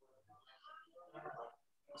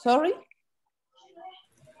 Sorry?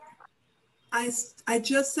 I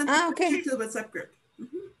just sent the picture to the WhatsApp group.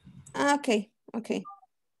 Okay.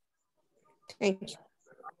 Thank you.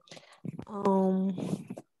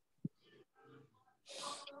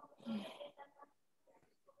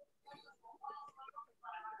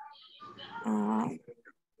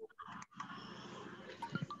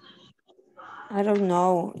 I don't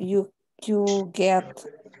know. You get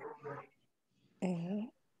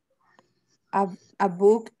a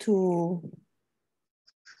book to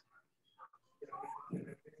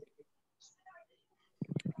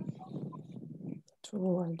I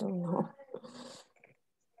don't know,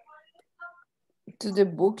 to the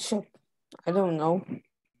bookshop. I don't know.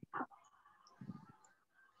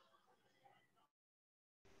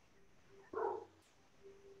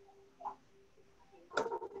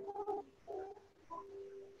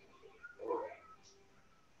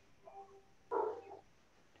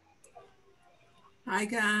 Hi,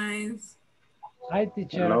 guys. Hi,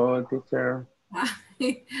 teacher. Hello, teacher.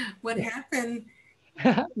 Hi. What happened?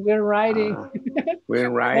 We're writing. We're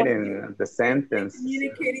writing the sentence.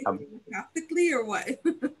 Communicating telepathically or what?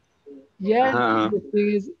 Yes, the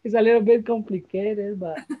thing is, it's a little bit complicated,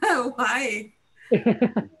 but Why?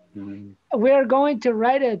 we are going to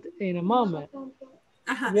write it in a moment.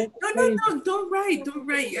 No, don't write.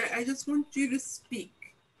 I just want you to speak.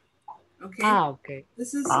 Okay. Okay.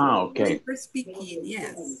 This is okay. for speaking.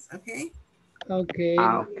 Yes. Okay. Okay.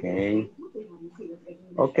 Okay.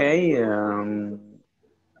 Okay.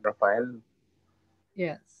 Rafael.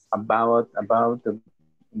 Yes. About the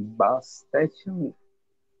bus station.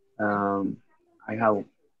 I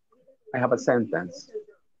have a sentence.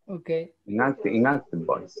 Okay. In active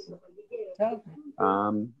voice. Tell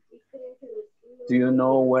me. Do you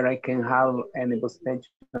know where I can have any bus station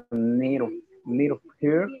near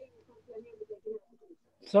here?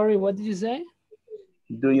 Sorry, what did you say?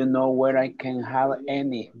 Do you know where I can have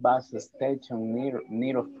any bus station near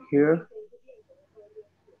here?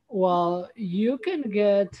 Well, you can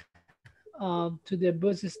get to the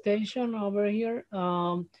bus station over here.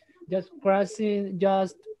 Just crossing,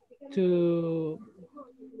 to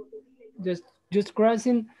just just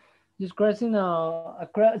crossing, just crossing.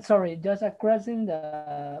 Sorry, just crossing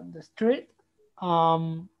the street.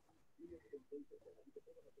 Um,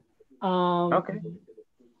 Okay.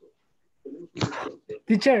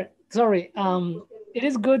 Teacher, sorry. It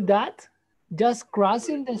is good that just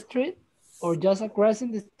crossing the street or just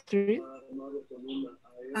crossing the street.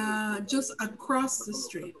 Just across the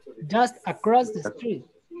street. Just across the street.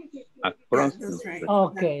 Across that's right.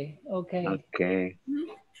 Okay. Okay. Okay.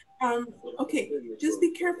 Okay, just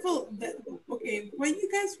be careful that, okay, what you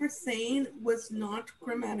guys were saying was not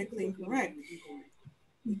grammatically incorrect,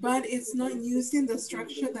 but it's not using the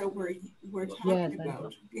structure that we're talking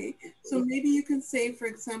about, okay? So maybe you can say, for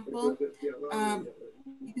example,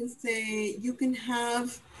 you can say, you can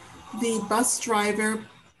have the bus driver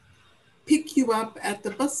pick you up at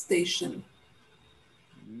the bus station,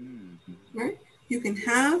 right? You can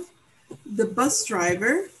have the bus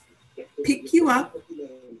driver pick you up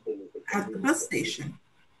at the bus station.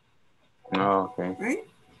 Okay. Right?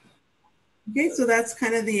 Okay, so that's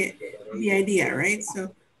kind of the idea, right?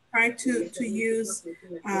 So try to use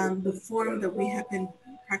the form that we have been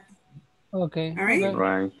practicing. Okay. All right? Okay.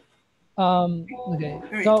 Right. Okay.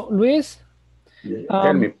 Right. So Luis,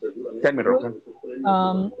 Tell me, Rafael.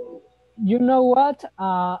 You know what?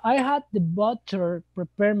 I had the butcher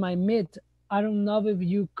prepare my meat. I don't know if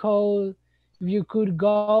you could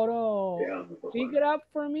go to pick it up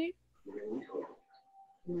for me.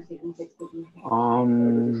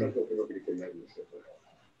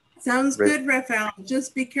 Sounds good, Rafael.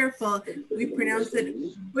 Just be careful. We pronounce it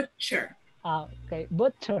butcher. Okay,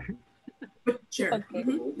 butcher. Butcher. Okay.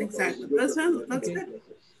 Exactly. That's good. That's Okay. good.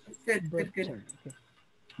 Good, good, good. Okay.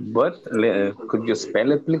 But could you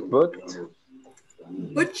spell it, please? But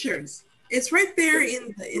Butchers. It's right there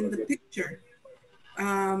in the picture.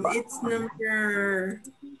 It's number.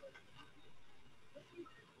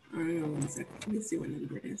 I don't know, 1 second. Let me see what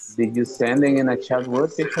number it is. Did you send it in a chat room,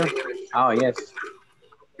 teacher? Oh yes.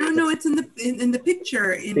 No, it's in the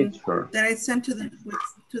picture Picture that I sent to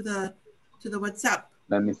the WhatsApp.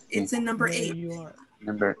 Let me see. It's in number 8.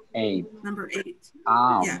 Number 8. Number 8.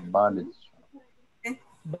 Yeah. But it's okay.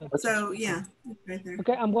 So yeah, it's right there.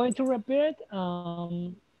 Okay, I'm going to repeat it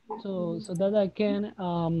so that I can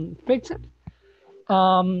fix it.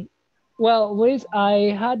 Well, Luis,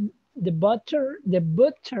 I had the butcher,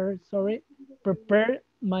 sorry, prepare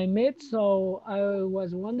my meat. So I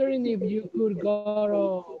was wondering if you could go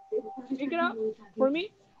to pick it up for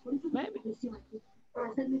me, maybe.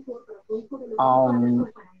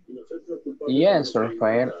 Yes,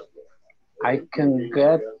 Rafael. I can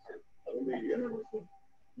get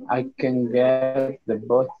the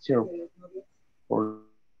butcher for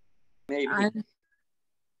Maybe.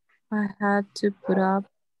 I had to put up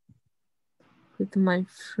with my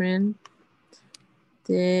friend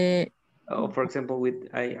For example,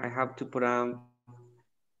 I have to put on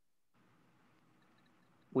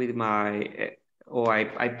with my or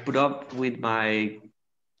I put up with my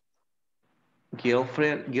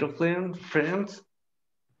girlfriend, friends,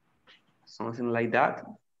 something like that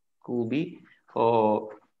could be. Or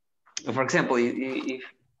for example, if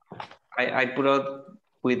I put up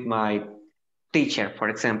with my teacher, for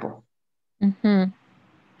example,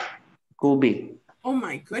 could be. Oh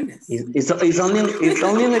my goodness. It's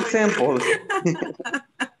only an example.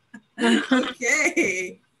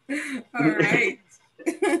 Okay. All right.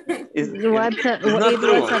 It's It not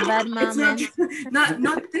true. was a bad It's moment.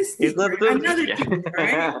 not this It's teacher, not true. another teacher,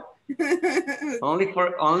 right? only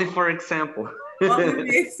for example. Only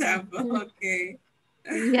the example. Okay.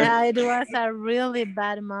 Yeah, it was a really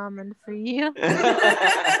bad moment for you.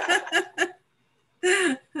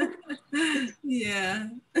 Yeah.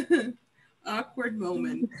 Awkward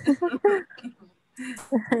moment.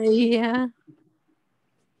 Yeah.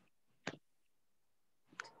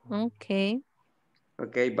 Okay.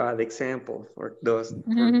 Okay, bad example for this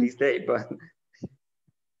day, but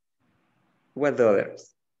what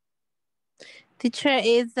others? Teacher,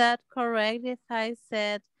 is that correct if I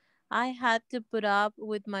said I had to put up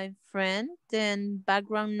with my friend and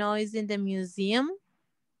background noise in the museum?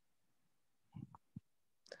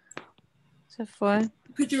 So far,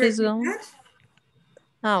 Could you she's repeat gone. that?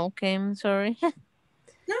 Oh, okay. I'm sorry. No,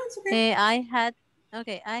 it's okay.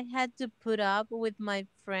 I had to put up with my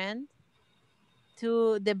friend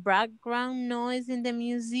to the background noise in the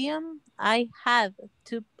museum. I had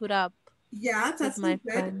to put up Yeah, with that's my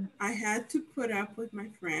good. friend. I had to put up with my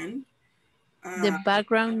friend. The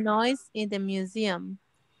background noise in the museum.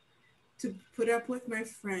 To put up with my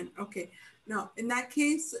friend. Okay. Now, in that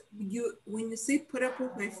case, when you say put up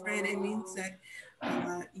with my friend, it means that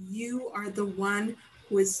you are the one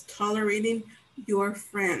who is tolerating your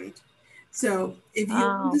friend. So if you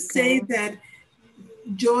want to say Okay. that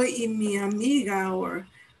yo y mi amiga or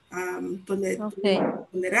Okay.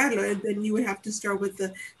 tolerarlo, then you would have to start with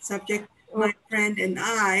the subject, my friend and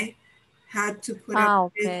I had to put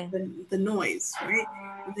up Okay. with the noise, right?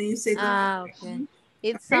 And then you say the Okay.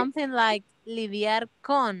 It's okay? something like lidiar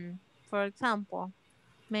con, for example.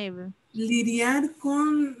 Maybe. Lidiar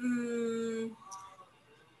con,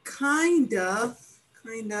 kind of.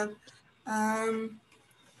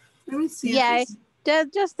 Let me see if Yeah, it's,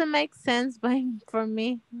 just to make sense for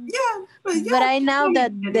me. yeah, but But yeah. I know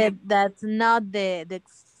that Yeah. that's not the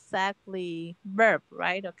exactly verb,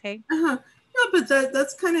 right? Okay. Uh-huh. No, but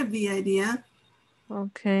that's kind of the idea.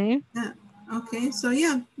 Okay. Yeah. Okay, so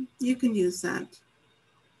yeah, you can use that.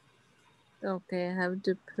 Okay, I have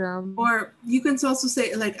the problem. Or you can also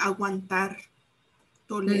say like aguantar,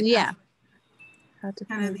 tolerar. Yeah.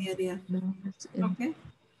 Kind of the idea. Okay.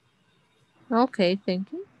 Okay,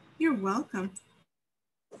 thank you. You're welcome.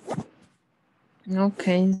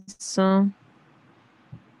 Okay, so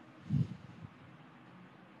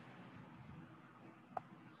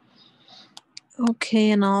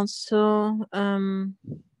okay, and also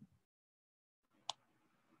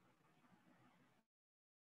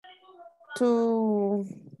to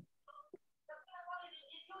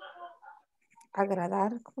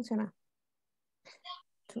agradar, ¿cómo se llama?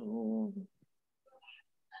 To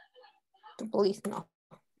please, no.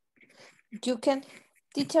 You can,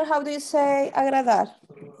 teacher, how do you say agradar?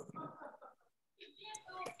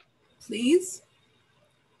 Please.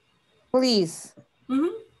 Please.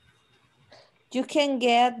 Mm-hmm. You can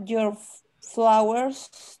get your flowers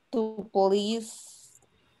to please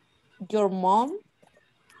your mom.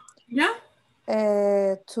 Yeah.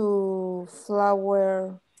 To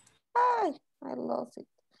flower. I lost it.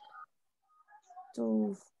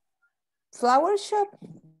 To flower shop.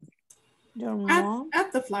 Your mom.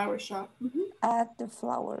 At the flower shop. Mm-hmm. At the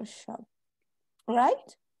flower shop.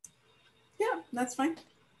 Right? Yeah, that's fine.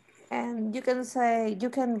 And you can say you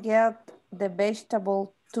can get the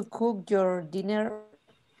vegetable to cook your dinner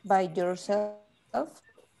by yourself.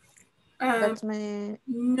 That's my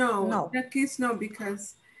no. no. In that case, no,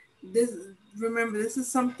 because remember this is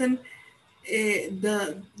something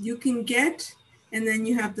you can get, and then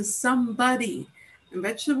you have the somebody, and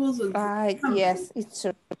vegetables is Yes, it's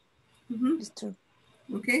true. Mm-hmm. It's true.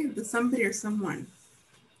 Okay, the somebody or someone.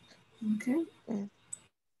 Okay.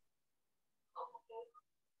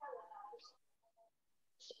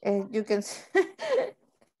 You can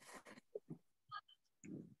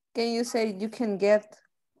can you say you can get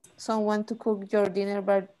someone to cook your dinner,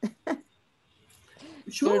 but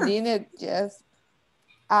Sure. your dinner just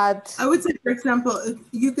at. I would say, for example, if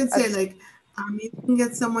you could say like, you can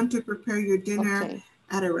get someone to prepare your dinner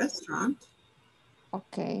at a restaurant.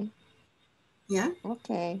 Okay. Yeah.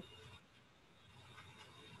 Okay.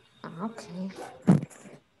 Okay.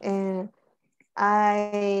 And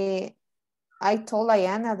I I told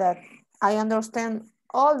Ayana that I understand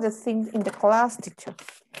all the things in the class, teacher.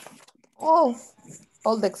 All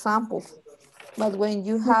the examples. But when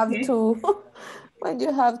you have Okay. to, when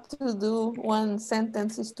you have to do one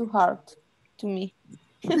sentence, it's too hard to me.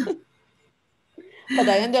 But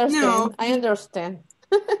I No. understand. I understand.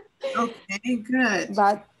 Okay, good.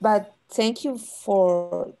 But thank you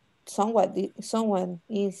for someone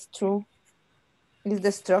is true. Is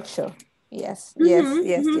the structure. Yes, yes,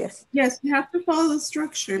 yes, yes. Yes, you have to follow the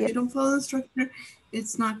structure. If Yeah. you don't follow the structure,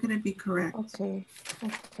 it's not going to be correct. Okay,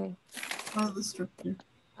 okay. Follow the structure.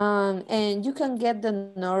 And you can get the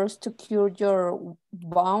nurse to cure your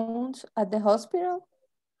wounds at the hospital?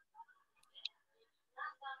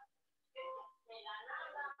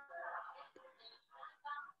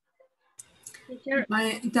 Teacher,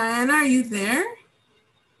 Diana, are you there?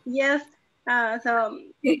 yes. So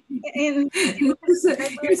in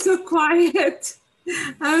You're so quiet.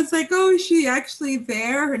 I was like, oh, is she actually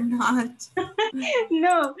there or not?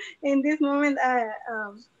 no, in this moment,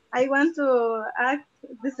 I want to act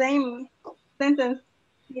the same sentence.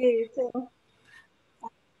 Yeah, so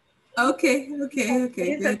Okay, it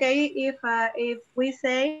is good. okay if we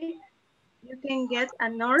say you can get a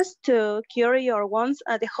nurse to cure your wounds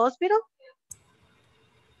at the hospital.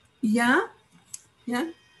 Yeah,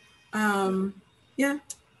 yeah. Yeah.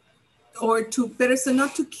 Or to, better so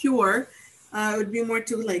not to cure, it would be more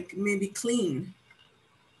to like maybe clean.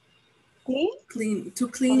 Clean? To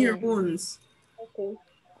clean your Okay. wounds. Okay.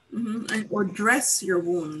 Or dress your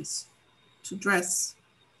wounds. To dress,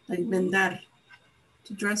 like vendar.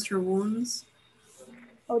 To dress your wounds.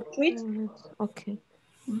 Or treat? Okay.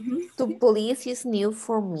 To please is new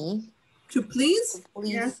for me. To please? To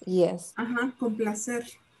please, yes. Complacer.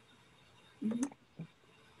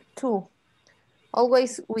 To.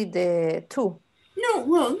 Always with the to. No,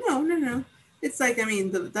 well, no. It's like, I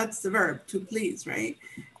mean, that's the verb, to please, right?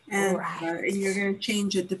 And, Right. and you're going to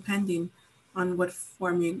change it depending on what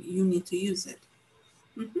form you need to use it.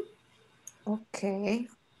 Okay.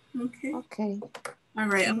 Okay. Okay. All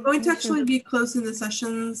right. I'm going to actually be closing the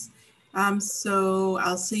sessions. So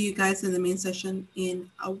I'll see you guys in the main session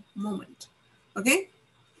in a moment. Okay?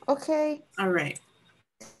 Okay. All right.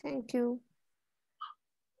 Thank you.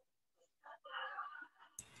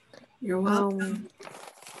 You're welcome.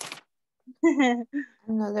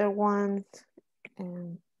 Another one.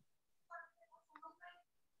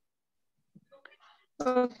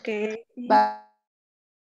 Okay. But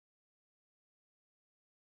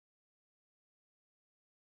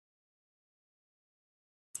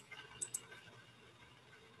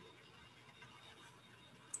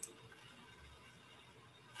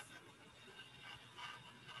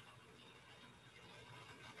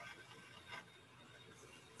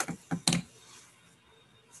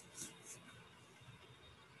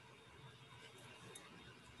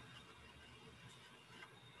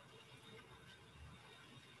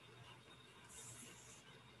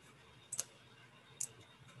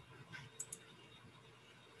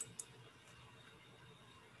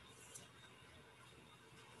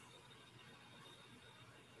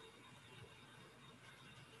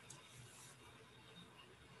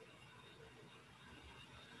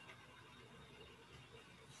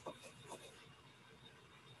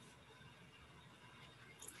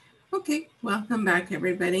Okay. Welcome back,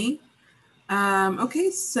 everybody. Okay,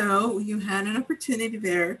 so you had an opportunity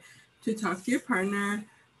there to talk to your partner,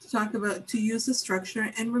 to use the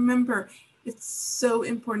structure. And remember, it's so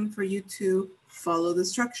important for you to follow the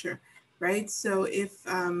structure, right? So if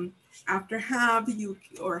after have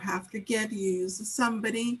or after get, you use the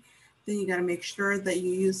somebody, then you got to make sure that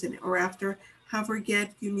you use it. Or after have or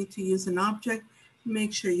get, you need to use an object,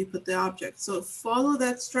 make sure you put the object. So follow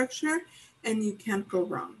that structure and you can't go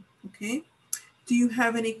wrong, okay? Do you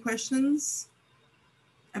have any questions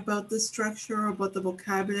about the structure or about the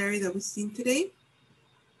vocabulary that we've seen today?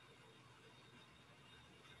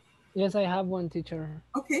 Yes, I have one, teacher.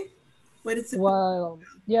 Okay. What is it? Well,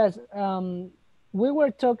 yes, we were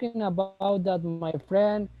talking about that my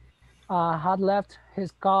friend had left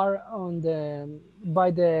his car on by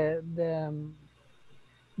the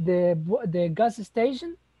gas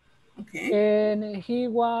station, Okay. and he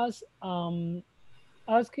was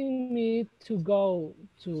asking me to go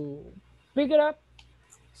to pick it up.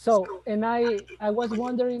 So, and I was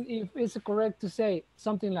wondering if it's correct to say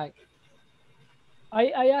something like,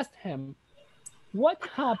 I asked him, what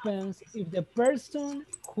happens if the person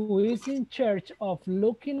who is in charge of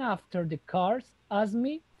looking after the cars asks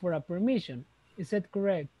me for a permission? Is it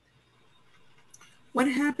correct? What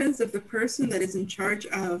happens if the person that is in charge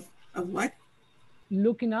of what?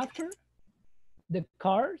 Looking after the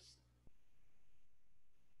cars?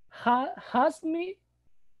 ask me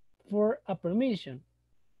for a permission.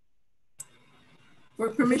 For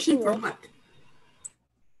permission for what?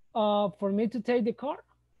 For me to take the car.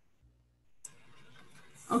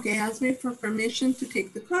 Okay, ask me for permission to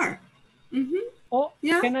take the car. Or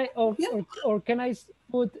Yeah. can I or can I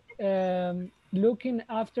put looking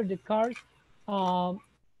after the cars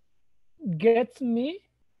gets me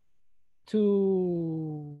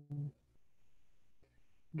to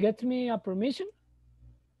get me a permission?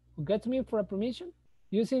 Get me for a permission?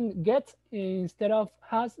 Using get instead of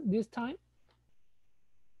has this time?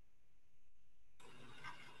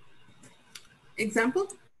 Example?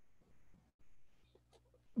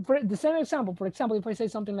 For the same example, for example, if I say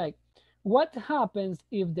something like, what happens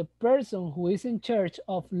if the person who is in charge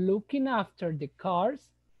of looking after the cars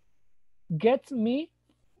gets me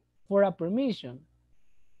for a permission?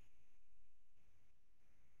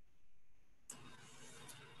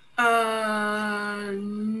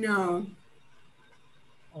 No.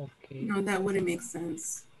 Okay. No, that wouldn't make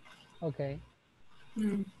sense. Okay.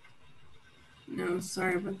 No. No,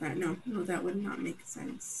 sorry about that. No, that would not make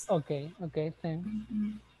sense. Okay. Okay. Thanks.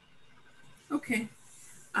 Okay.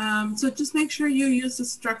 So just make sure you use the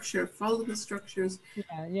structure, follow the structures.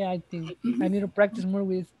 Yeah, I think I need to practice more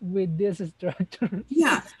with this structure.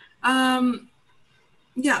 Yeah.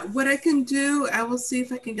 Yeah, what I can do, I will see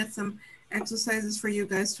if I can get some exercises for you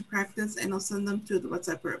guys to practice, and I'll send them to the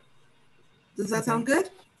WhatsApp group. Does that sound good?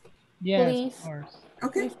 Yes, Please. of course.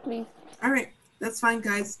 Okay. Please. All right. That's fine,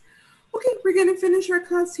 guys. Okay, we're going to finish our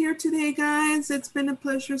class here today, guys. It's been a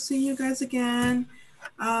pleasure seeing you guys again.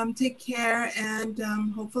 Take care, and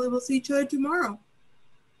hopefully we'll see each other tomorrow.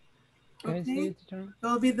 Okay.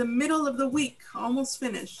 It'll be the middle of the week, almost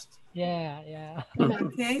finished. Yeah.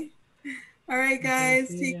 Okay. All right, guys.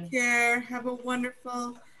 Take care. Have a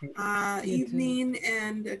wonderful evening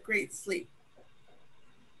and a great sleep.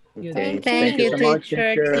 Okay. Thank you, so much,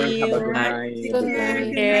 teacher. teacher. Have a good Night. night. Take care.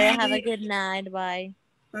 Bye-bye. Good night. Have a good night. Bye.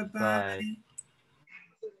 Bye-bye. Bye.